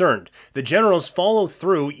become concerned. The generals follow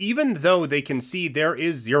through even though they can see there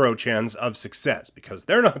is zero chance of success because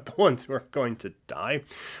they're not the ones who are going to die.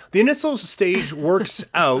 The initial stage works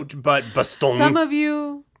out, but Baston... Some of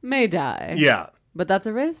you may die. Yeah. But that's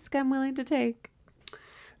a risk I'm willing to take.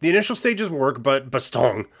 The initial stages work, but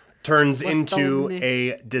Baston turns into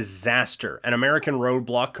a disaster. An American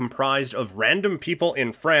roadblock comprised of random people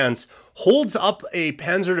in France holds up a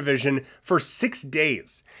panzer division for 6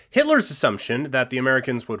 days. Hitler's assumption that the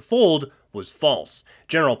Americans would fold was false.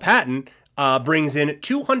 General Patton brings in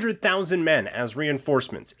 200,000 men as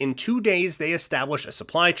reinforcements. In 2 days, they establish a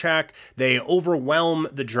supply track. They overwhelm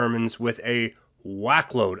the Germans with a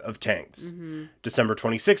whackload of tanks. Mm-hmm. December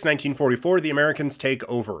 26, 1944, the Americans take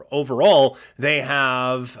over. Overall, they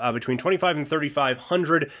have between 25 and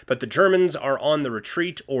 3,500, but the Germans are on the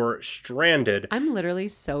retreat or stranded. I'm literally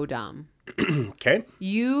so dumb. Okay.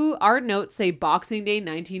 Our notes say Boxing Day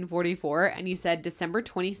 1944, and you said December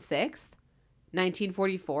 26th,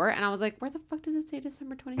 1944. And I was like, where the fuck does it say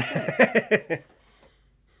December 26th?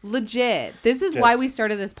 Legit. This is why we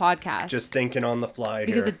started this podcast. Just thinking on the fly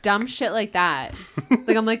because here. of dumb shit like that.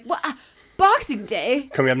 Like, I'm like, what? Boxing Day?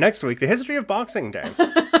 Coming up next week, the history of Boxing Day.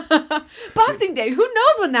 Boxing Day? Who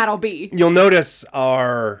knows when that'll be? You'll notice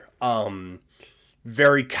our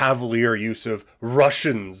very cavalier use of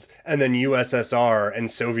Russians and then USSR and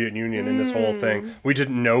Soviet Union in this whole thing. We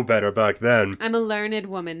didn't know better back then. I'm a learned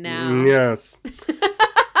woman now. Yes.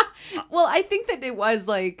 Well, I think that it was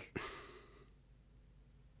like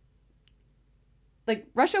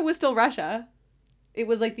Russia was still Russia. It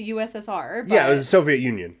was like the USSR. Yeah, it was the Soviet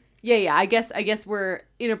Union. Yeah. I guess we're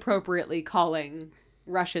inappropriately calling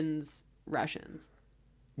Russians Russians.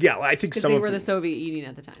 Yeah, I think because they were the Soviet Union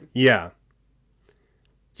at the time. Yeah.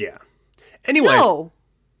 Yeah. Anyway. No.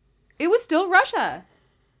 It was still Russia.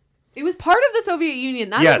 It was part of the Soviet Union.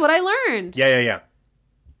 That is what I learned. Yeah.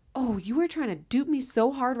 Oh, you were trying to dupe me so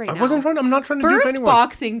hard now. I'm not trying to dupe anyone. First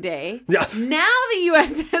Boxing Day. Yeah. Now the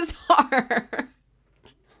USSR.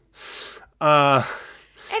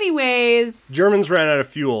 Anyways. Germans ran out of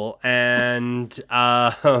fuel and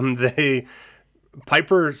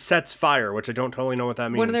Piper sets fire, which I don't totally know what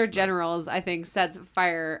that means. One of their generals, I think, sets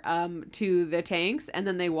fire to the tanks, and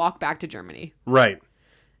then they walk back to Germany. Right.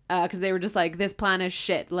 Because they were just like, this plan is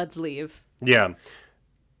shit. Let's leave. Yeah.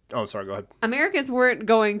 Oh, sorry. Go ahead. Americans weren't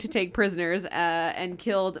going to take prisoners and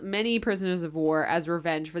killed many prisoners of war as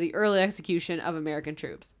revenge for the early execution of American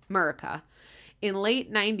troops. America. In late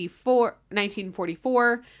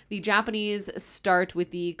 1944, the Japanese start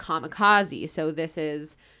with the kamikaze. So this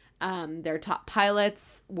is their top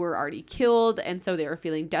pilots were already killed, and so they were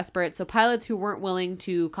feeling desperate. So pilots who weren't willing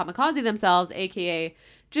to kamikaze themselves, aka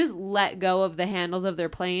just let go of the handles of their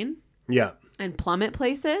plane, and plummet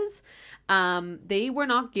places, they were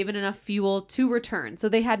not given enough fuel to return. So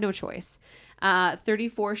they had no choice.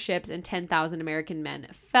 34 ships and 10,000 American men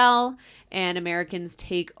fell, and Americans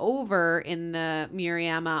take over in the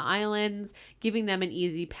Murayama Islands, giving them an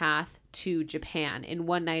easy path to Japan. In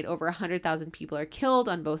one night, over 100,000 people are killed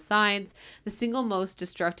on both sides, the single most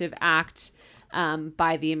destructive act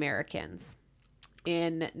by the Americans.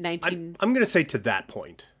 I'm going to say to that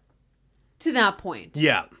point. To that point.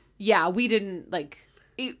 Yeah. Yeah, we didn't,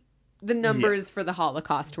 the numbers for the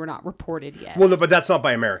Holocaust were not reported yet. Well, but that's not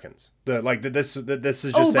by Americans. This is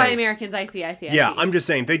just saying. By Americans. I see. Yeah, I'm just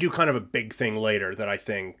saying they do kind of a big thing later that I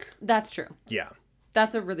think. That's true. Yeah.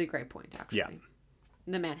 That's a really great point, actually. Yeah.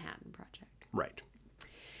 The Manhattan Project. Right.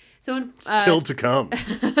 So still to come.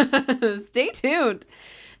 Stay tuned.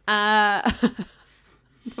 The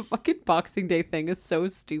fucking Boxing Day thing is so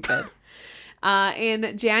stupid.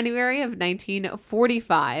 In January of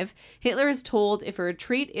 1945, Hitler is told if a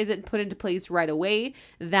retreat isn't put into place right away,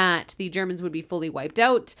 that the Germans would be fully wiped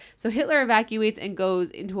out. So Hitler evacuates and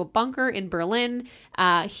goes into a bunker in Berlin.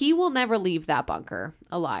 He will never leave that bunker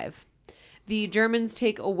alive. The Germans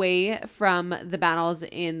take away from the battles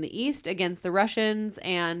in the east against the Russians,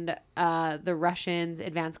 and the Russians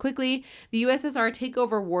advance quickly. The USSR take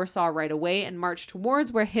over Warsaw right away and march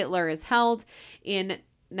towards where Hitler is held. In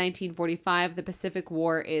 1945, the Pacific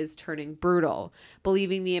War is turning brutal.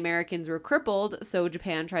 Believing the Americans were crippled, so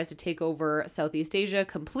Japan tries to take over Southeast Asia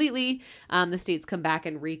completely. The states come back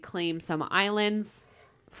and reclaim some islands.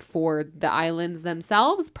 For the islands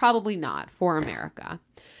themselves, probably not for America.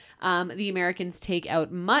 The Americans take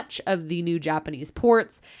out much of the new Japanese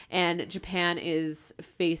ports, and Japan is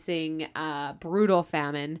facing brutal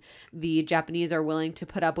famine. The Japanese are willing to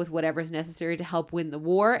put up with whatever's necessary to help win the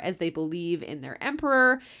war, as they believe in their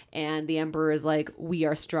emperor, and the emperor is like, we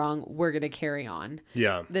are strong, we're going to carry on.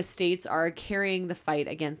 Yeah. The states are carrying the fight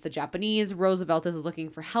against the Japanese. Roosevelt is looking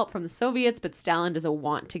for help from the Soviets, but Stalin doesn't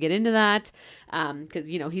want to get into that because,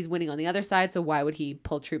 he's winning on the other side, so why would he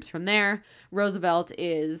pull troops from there? Roosevelt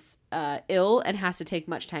is ill and has to take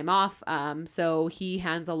much time off. So he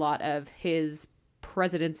hands a lot of his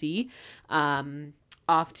presidency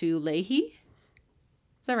off to Leahy.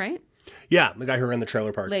 Is that right? Yeah, the guy who ran the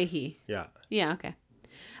trailer park. Leahy. Yeah. Yeah, okay.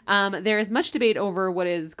 There is much debate over what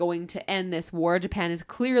is going to end this war. Japan is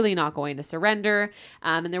clearly not going to surrender.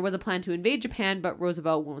 And there was a plan to invade Japan, but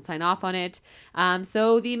Roosevelt won't sign off on it.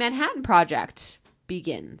 So the Manhattan Project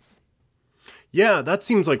begins. Yeah, that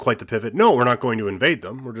seems like quite the pivot. No, we're not going to invade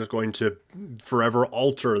them. We're just going to forever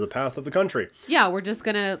alter the path of the country. Yeah, we're just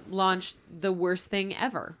going to launch the worst thing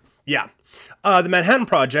ever. Yeah. The Manhattan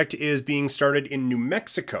Project is being started in New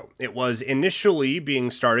Mexico. It was initially being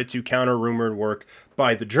started to counter rumored work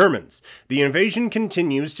by the Germans. The invasion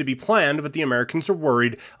continues to be planned, but the Americans are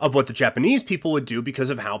worried of what the Japanese people would do because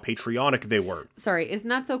of how patriotic they were. Sorry, isn't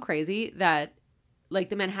that so crazy that like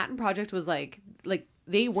the Manhattan Project was like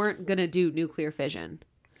they weren't gonna do nuclear fission.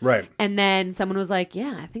 Right. And then someone was like,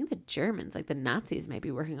 yeah, I think the Germans, like the Nazis, might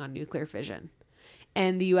be working on nuclear fission.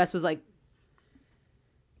 And the US was like,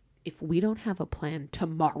 if we don't have a plan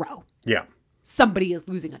tomorrow, Yeah. somebody is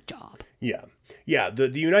losing a job. Yeah. Yeah. The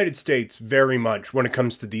United States, very much when it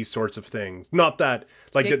comes to these sorts of things. Not that,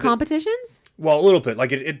 like, Competitions? well, a little bit.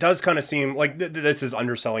 Like, it does kind of seem like this is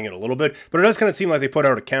underselling it a little bit, but it does kind of seem like they put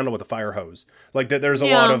out a candle with a fire hose. Like, there's a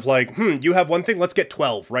lot of like, you have one thing, let's get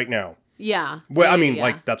 12 right now. Yeah. Well, yeah, I mean, yeah.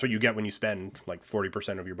 like, that's what you get when you spend like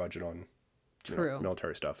 40% of your budget on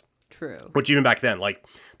military stuff. True. Which even back then, like,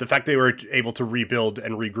 the fact they were able to rebuild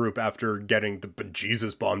and regroup after getting the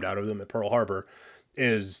bejesus bombed out of them at Pearl Harbor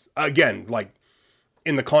is, again, like,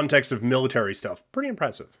 in the context of military stuff, pretty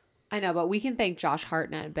impressive. I know, but we can thank Josh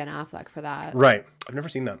Hartnett and Ben Affleck for that. Right. I've never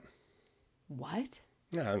seen that. What?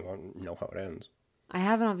 Yeah, I don't know how it ends. I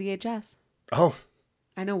have it on VHS. Oh.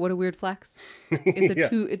 I know, what a weird flex.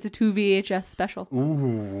 It's a two VHS special.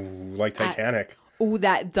 Ooh, like Titanic.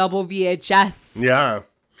 That double VHS. Yeah.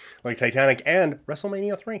 Like Titanic and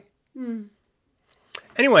WrestleMania 3.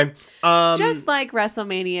 Anyway. Just like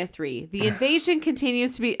WrestleMania 3, the invasion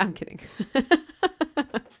continues to be... I'm kidding.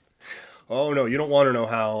 Oh, no, you don't want to know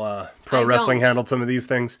how pro I wrestling don't. handled some of these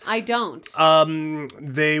things. I don't.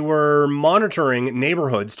 They were monitoring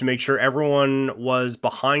neighborhoods to make sure everyone was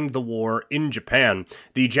behind the war in Japan.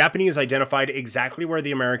 The Japanese identified exactly where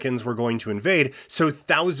the Americans were going to invade, so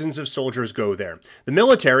thousands of soldiers go there. The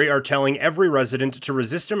military are telling every resident to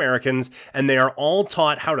resist Americans, and they are all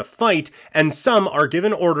taught how to fight, and some are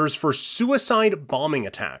given orders for suicide bombing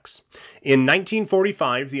attacks. In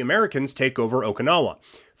 1945, the Americans take over Okinawa.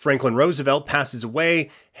 Franklin Roosevelt passes away.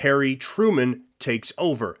 Harry Truman takes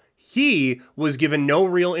over. He was given no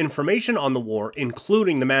real information on the war,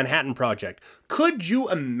 including the Manhattan Project. Could you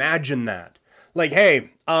imagine that? Like,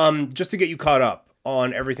 hey, just to get you caught up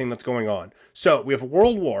on everything that's going on. So we have a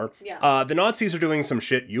world war. Yeah. The Nazis are doing some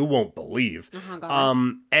shit you won't believe.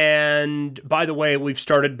 God. And by the way, we've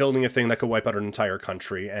started building a thing that could wipe out an entire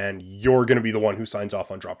country, and you're going to be the one who signs off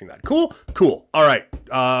on dropping that. Cool? Cool. All right.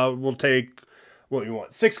 We'll take... What you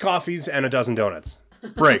want? 6 coffees and a dozen donuts.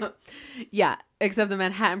 Break. Yeah, except the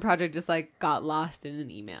Manhattan Project just like got lost in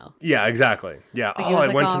an email. Yeah, exactly. Yeah.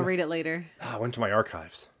 Like, I'll read it later. I went to my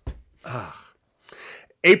archives.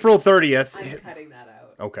 April 30th. I'm cutting that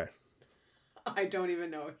out. Okay. I don't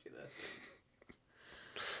even know what she did.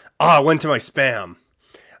 I went to my spam.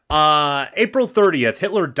 April 30th,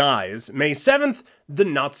 Hitler dies. May 7th, the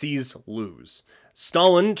Nazis lose.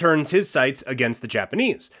 Stalin turns his sights against the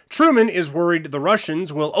Japanese. Truman is worried the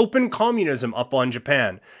Russians will open communism up on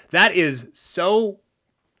Japan. That is so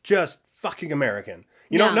just fucking American.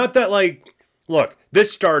 You know, not that like, look,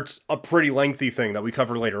 this starts a pretty lengthy thing that we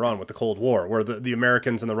cover later on with the Cold War, where the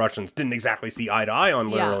Americans and the Russians didn't exactly see eye to eye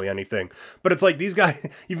on literally anything. But it's like, these guys,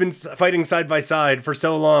 you've been fighting side by side for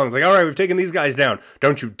so long. It's like, all right, we've taken these guys down.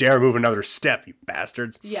 Don't you dare move another step, you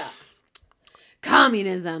bastards. Yeah.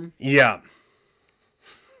 Communism. Yeah.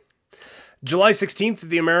 July 16th,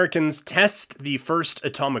 the Americans test the first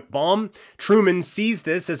atomic bomb. Truman sees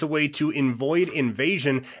this as a way to avoid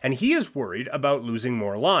invasion, and he is worried about losing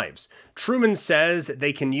more lives. Truman says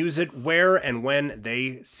they can use it where and when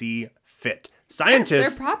they see fit. Scientists...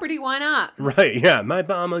 It's their property, why not? Right, yeah, my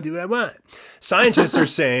bomb will do what I want. Scientists are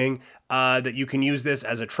saying that you can use this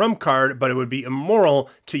as a trump card, but it would be immoral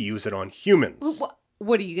to use it on humans.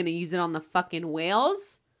 What are you going to use it on, the fucking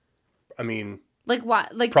whales? I mean... Like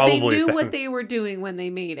what? Like Probably. They knew what they were doing when they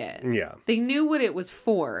made it. Yeah. They knew what it was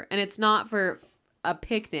for, and it's not for a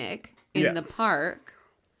picnic in the park.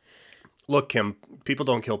 Look, Kim, people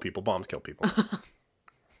don't kill people. Bombs kill people.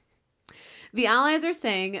 The Allies are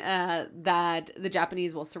saying that the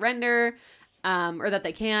Japanese will surrender, or that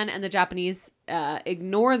they can, and the Japanese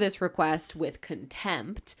ignore this request with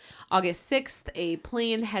contempt. August 6th, a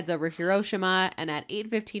plane heads over Hiroshima, and at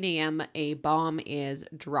 8:15 a.m., a bomb is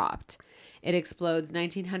dropped. It explodes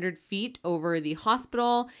 1,900 feet over the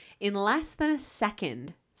hospital. In less than a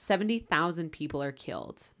second, 70,000 people are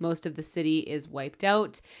killed. Most of the city is wiped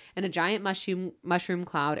out, and a giant mushroom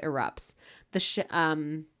cloud erupts.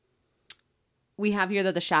 We have here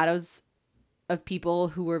that the shadows of people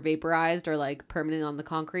who were vaporized are like permanent on the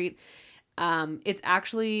concrete. It's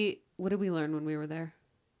actually, what did we learn when we were there?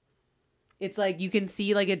 It's like you can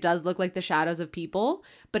see like it does look like the shadows of people,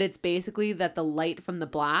 but it's basically that the light from the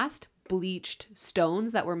blast bleached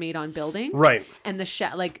stones that were made on buildings. Right. And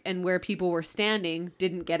and where people were standing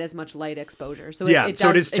didn't get as much light exposure. So Yeah, it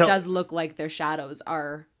so does, it does look like their shadows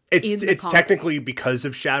are in the It's concrete. technically because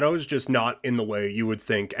of shadows, just not in the way you would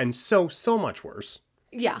think, and so much worse.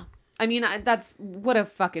 Yeah. I mean, that's what a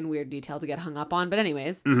fucking weird detail to get hung up on. But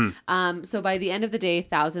anyways, so by the end of the day,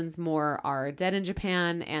 thousands more are dead in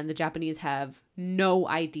Japan, and the Japanese have no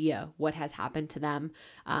idea what has happened to them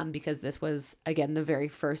because this was, again, the very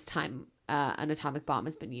first time an atomic bomb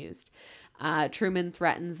has been used. Truman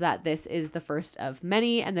threatens that this is the first of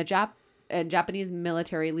many, and Japanese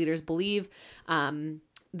military leaders believe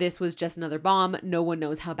this was just another bomb. No one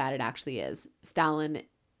knows how bad it actually is. Stalin,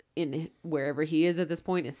 in wherever he is at this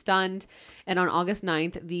point, is stunned. And on August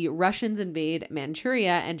 9th, the Russians invade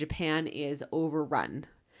Manchuria and Japan is overrun.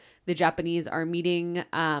 The Japanese are meeting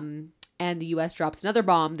and the U.S. drops another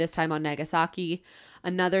bomb, this time on Nagasaki.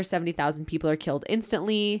 Another 70,000 people are killed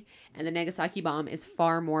instantly, and the Nagasaki bomb is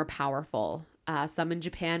far more powerful. Some in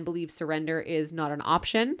Japan believe surrender is not an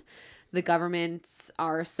option. The governments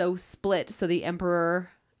are so split, so the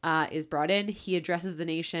emperor is brought in. He addresses the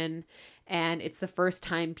nation, and it's the first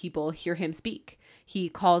time people hear him speak. He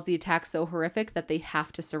calls the attack so horrific that they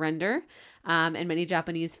have to surrender, and many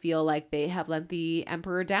Japanese feel like they have let the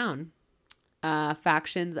emperor down.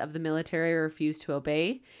 Factions of the military refuse to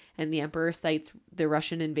obey, and the emperor cites the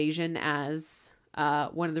Russian invasion as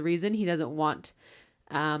one of the reasons. He doesn't want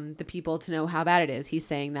the people to know how bad it is. He's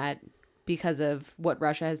saying that because of what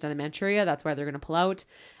Russia has done in Manchuria, that's why they're going to pull out.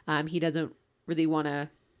 He doesn't really want to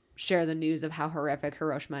share the news of how horrific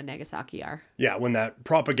Hiroshima and Nagasaki are. Yeah, when that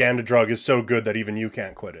propaganda drug is so good that even you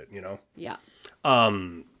can't quit it, you know? Yeah.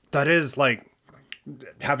 That is, like,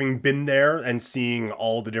 having been there and seeing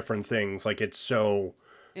all the different things, like, it's so...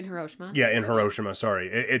 In Hiroshima? Yeah, in Hiroshima, sorry.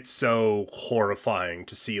 It's so horrifying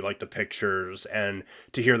to see, like, the pictures and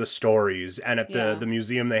to hear the stories. And at the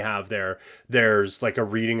museum they have there, there's, like, a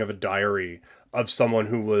reading of a diary of someone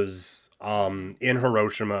who was in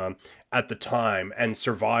Hiroshima at the time and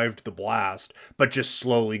survived the blast, but just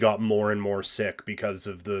slowly got more and more sick because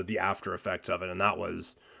of the after effects of it. And that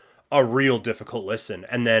was a real difficult listen.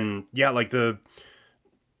 And then, yeah, like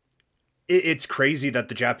it's crazy that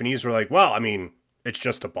the Japanese were like, well, I mean, it's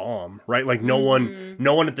just a bomb, right? Like no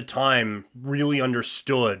one at the time really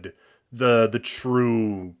understood the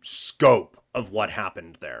true scope of what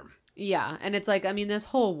happened there. Yeah. And it's like, I mean, this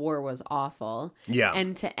whole war was awful. Yeah.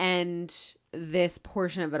 And to end this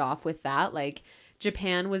portion of it off with that, like,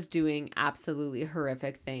 Japan was doing absolutely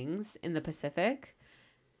horrific things in the Pacific.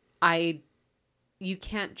 You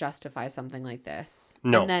can't justify something like this.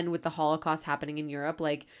 No. And then with the Holocaust happening in Europe,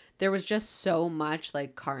 like, there was just so much,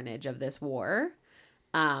 like, carnage of this war.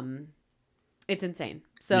 It's insane.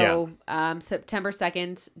 So, September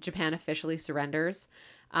 2nd, Japan officially surrenders.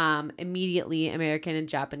 Immediately, American and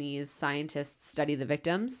Japanese scientists study the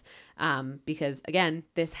victims because, again,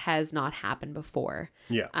 this has not happened before.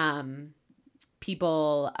 Yeah.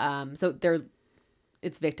 People,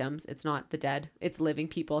 it's victims. It's not the dead. It's living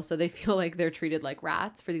people. So they feel like they're treated like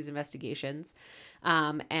rats for these investigations.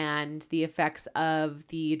 And the effects of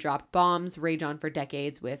the dropped bombs rage on for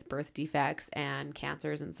decades with birth defects and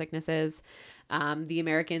cancers and sicknesses. The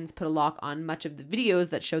Americans put a lock on much of the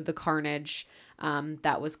videos that showed the carnage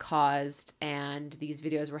that was caused. And these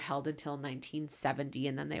videos were held until 1970,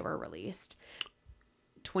 and then they were released.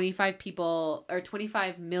 25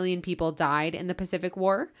 million people died in the Pacific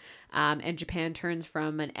War, and Japan turns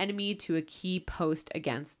from an enemy to a key post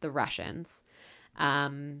against the Russians.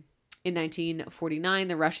 In 1949,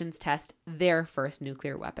 the Russians test their first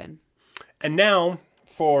nuclear weapon. And now,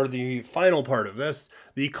 for the final part of this,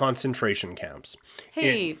 the concentration camps.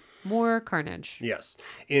 More carnage. Yes.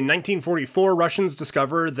 In 1944, Russians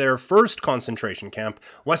discover their first concentration camp.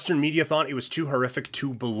 Western media thought it was too horrific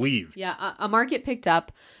to believe. Yeah, a market picked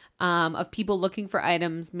up of people looking for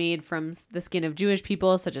items made from the skin of Jewish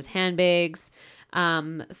people, such as handbags.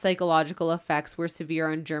 Psychological effects were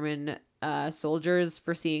severe on German soldiers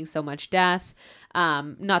for seeing so much death.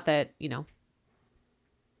 Not that,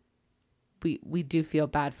 we do feel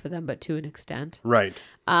bad for them, but to an extent. Right.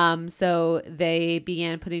 So they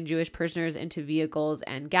began putting Jewish prisoners into vehicles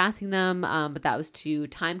and gassing them, but that was too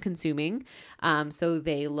time consuming. So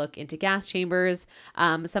they look into gas chambers.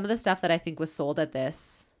 Some of the stuff that I think was sold at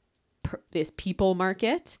this people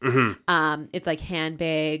market, it's like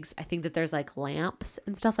handbags. I think that there's like lamps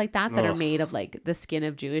and stuff like that are made of like the skin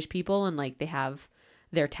of Jewish people, and like they have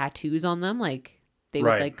their tattoos on them. Like they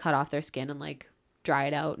would like cut off their skin and like dry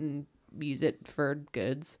it out and use it for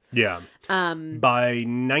goods. Yeah. By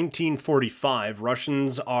 1945,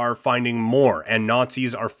 Russians are finding more, and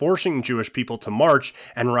Nazis are forcing Jewish people to march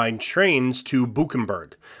and ride trains to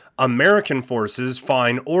Buchenberg. American forces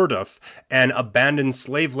find Orduf, an abandoned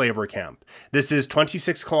slave labor camp. This is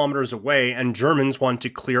 26 kilometers away, and Germans want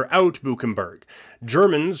to clear out Buchenberg.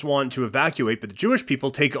 Germans want to evacuate, but the Jewish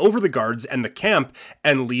people take over the guards and the camp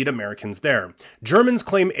and lead Americans there. Germans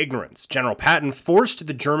claim ignorance. General Patton forced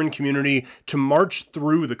the German community to march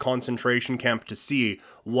through the concentration camp to see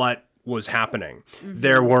what was happening.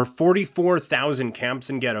 There were 44,000 camps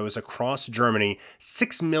and ghettos across Germany.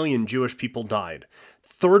 6 million Jewish people died.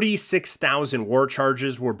 36,000 war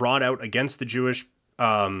charges were brought out against the Jewish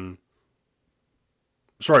war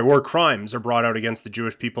crimes are brought out against the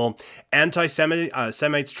Jewish people.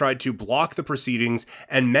 Anti-Semites tried to block the proceedings,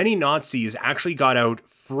 and many Nazis actually got out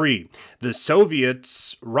free. The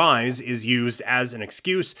Soviets' rise is used as an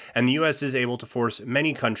excuse, and the U.S. is able to force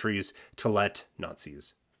many countries to let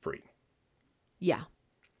Nazis free. Yeah.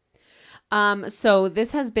 So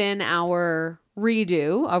this has been our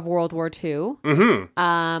redo of World War II.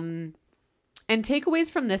 And takeaways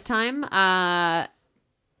from this time, are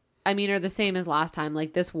the same as last time.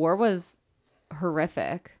 Like, this war was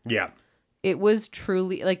horrific. Yeah. It was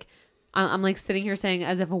truly, like, I'm like sitting here saying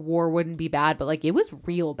as if a war wouldn't be bad, but like, it was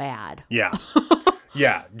real bad. Yeah.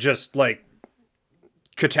 Yeah. Just like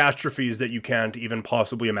catastrophes that you can't even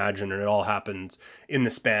possibly imagine. And it all happens in the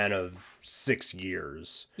span of 6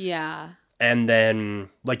 years. Yeah. And then,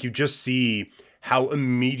 like, you just see how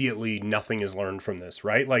immediately nothing is learned from this,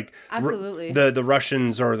 right? Like, absolutely, the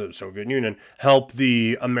Russians or the Soviet Union help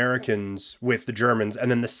the Americans with the Germans, and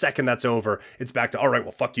then the second that's over, it's back to, all right,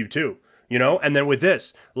 well, fuck you too, you know? And then with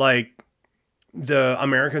this, like, the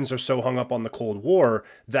Americans are so hung up on the Cold War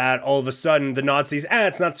that all of a sudden the Nazis,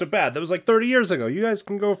 it's not so bad. That was like 30 years ago. You guys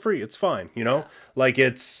can go free. It's fine, you know? Yeah. Like,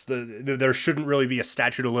 it's there shouldn't really be a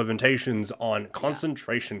statute of limitations on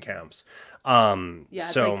concentration camps.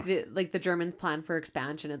 It's like the Germans' plan for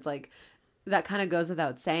expansion. It's like, that kind of goes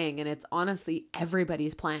without saying, and it's honestly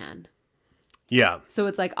everybody's plan. Yeah. So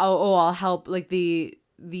it's like, I'll help, like, the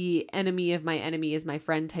enemy of my enemy is my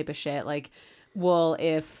friend type of shit. Like, well,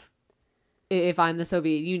 if I'm the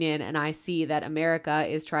Soviet Union and I see that America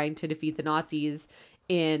is trying to defeat the Nazis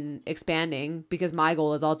in expanding, because my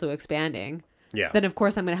goal is also expanding, then of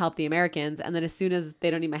course I'm going to help the Americans. And then as soon as they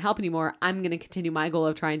don't need my help anymore, I'm going to continue my goal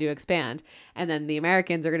of trying to expand. And then the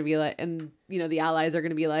Americans are going to be like, and the Allies are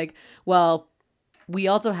going to be like, well, we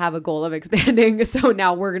also have a goal of expanding, so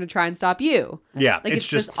now we're going to try and stop you. Yeah. Like, it's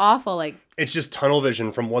just awful. Like, it's just tunnel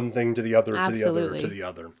vision from one thing to the other, absolutely, to the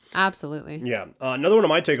other. Absolutely. Yeah. Another one of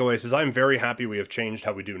my takeaways is I'm very happy we have changed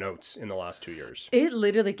how we do notes in the last 2 years. It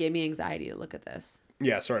literally gave me anxiety to look at this.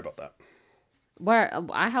 Yeah, sorry about that. Where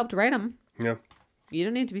I helped write them. Yeah. You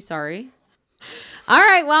don't need to be sorry. All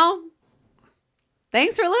right, well,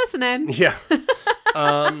 thanks for listening. Yeah.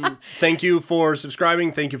 Thank you for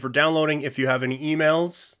subscribing. Thank you for downloading. If you have any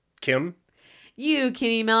emails, Kim? You can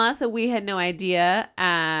email us at WeHadNoIdea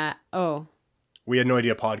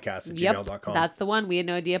WeHadNoIdeaPodcast@gmail.com. That's the one.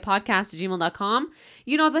 WeHadNoIdeaPodcast@gmail.com.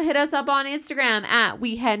 You can also hit us up on Instagram at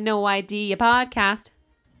WeHadNoIdeaPodcast.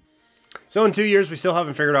 So in 2 years, we still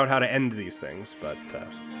haven't figured out how to end these things, but...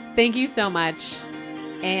 Thank you so much.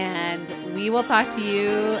 And we will talk to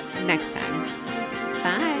you next time.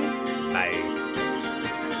 Bye. Bye.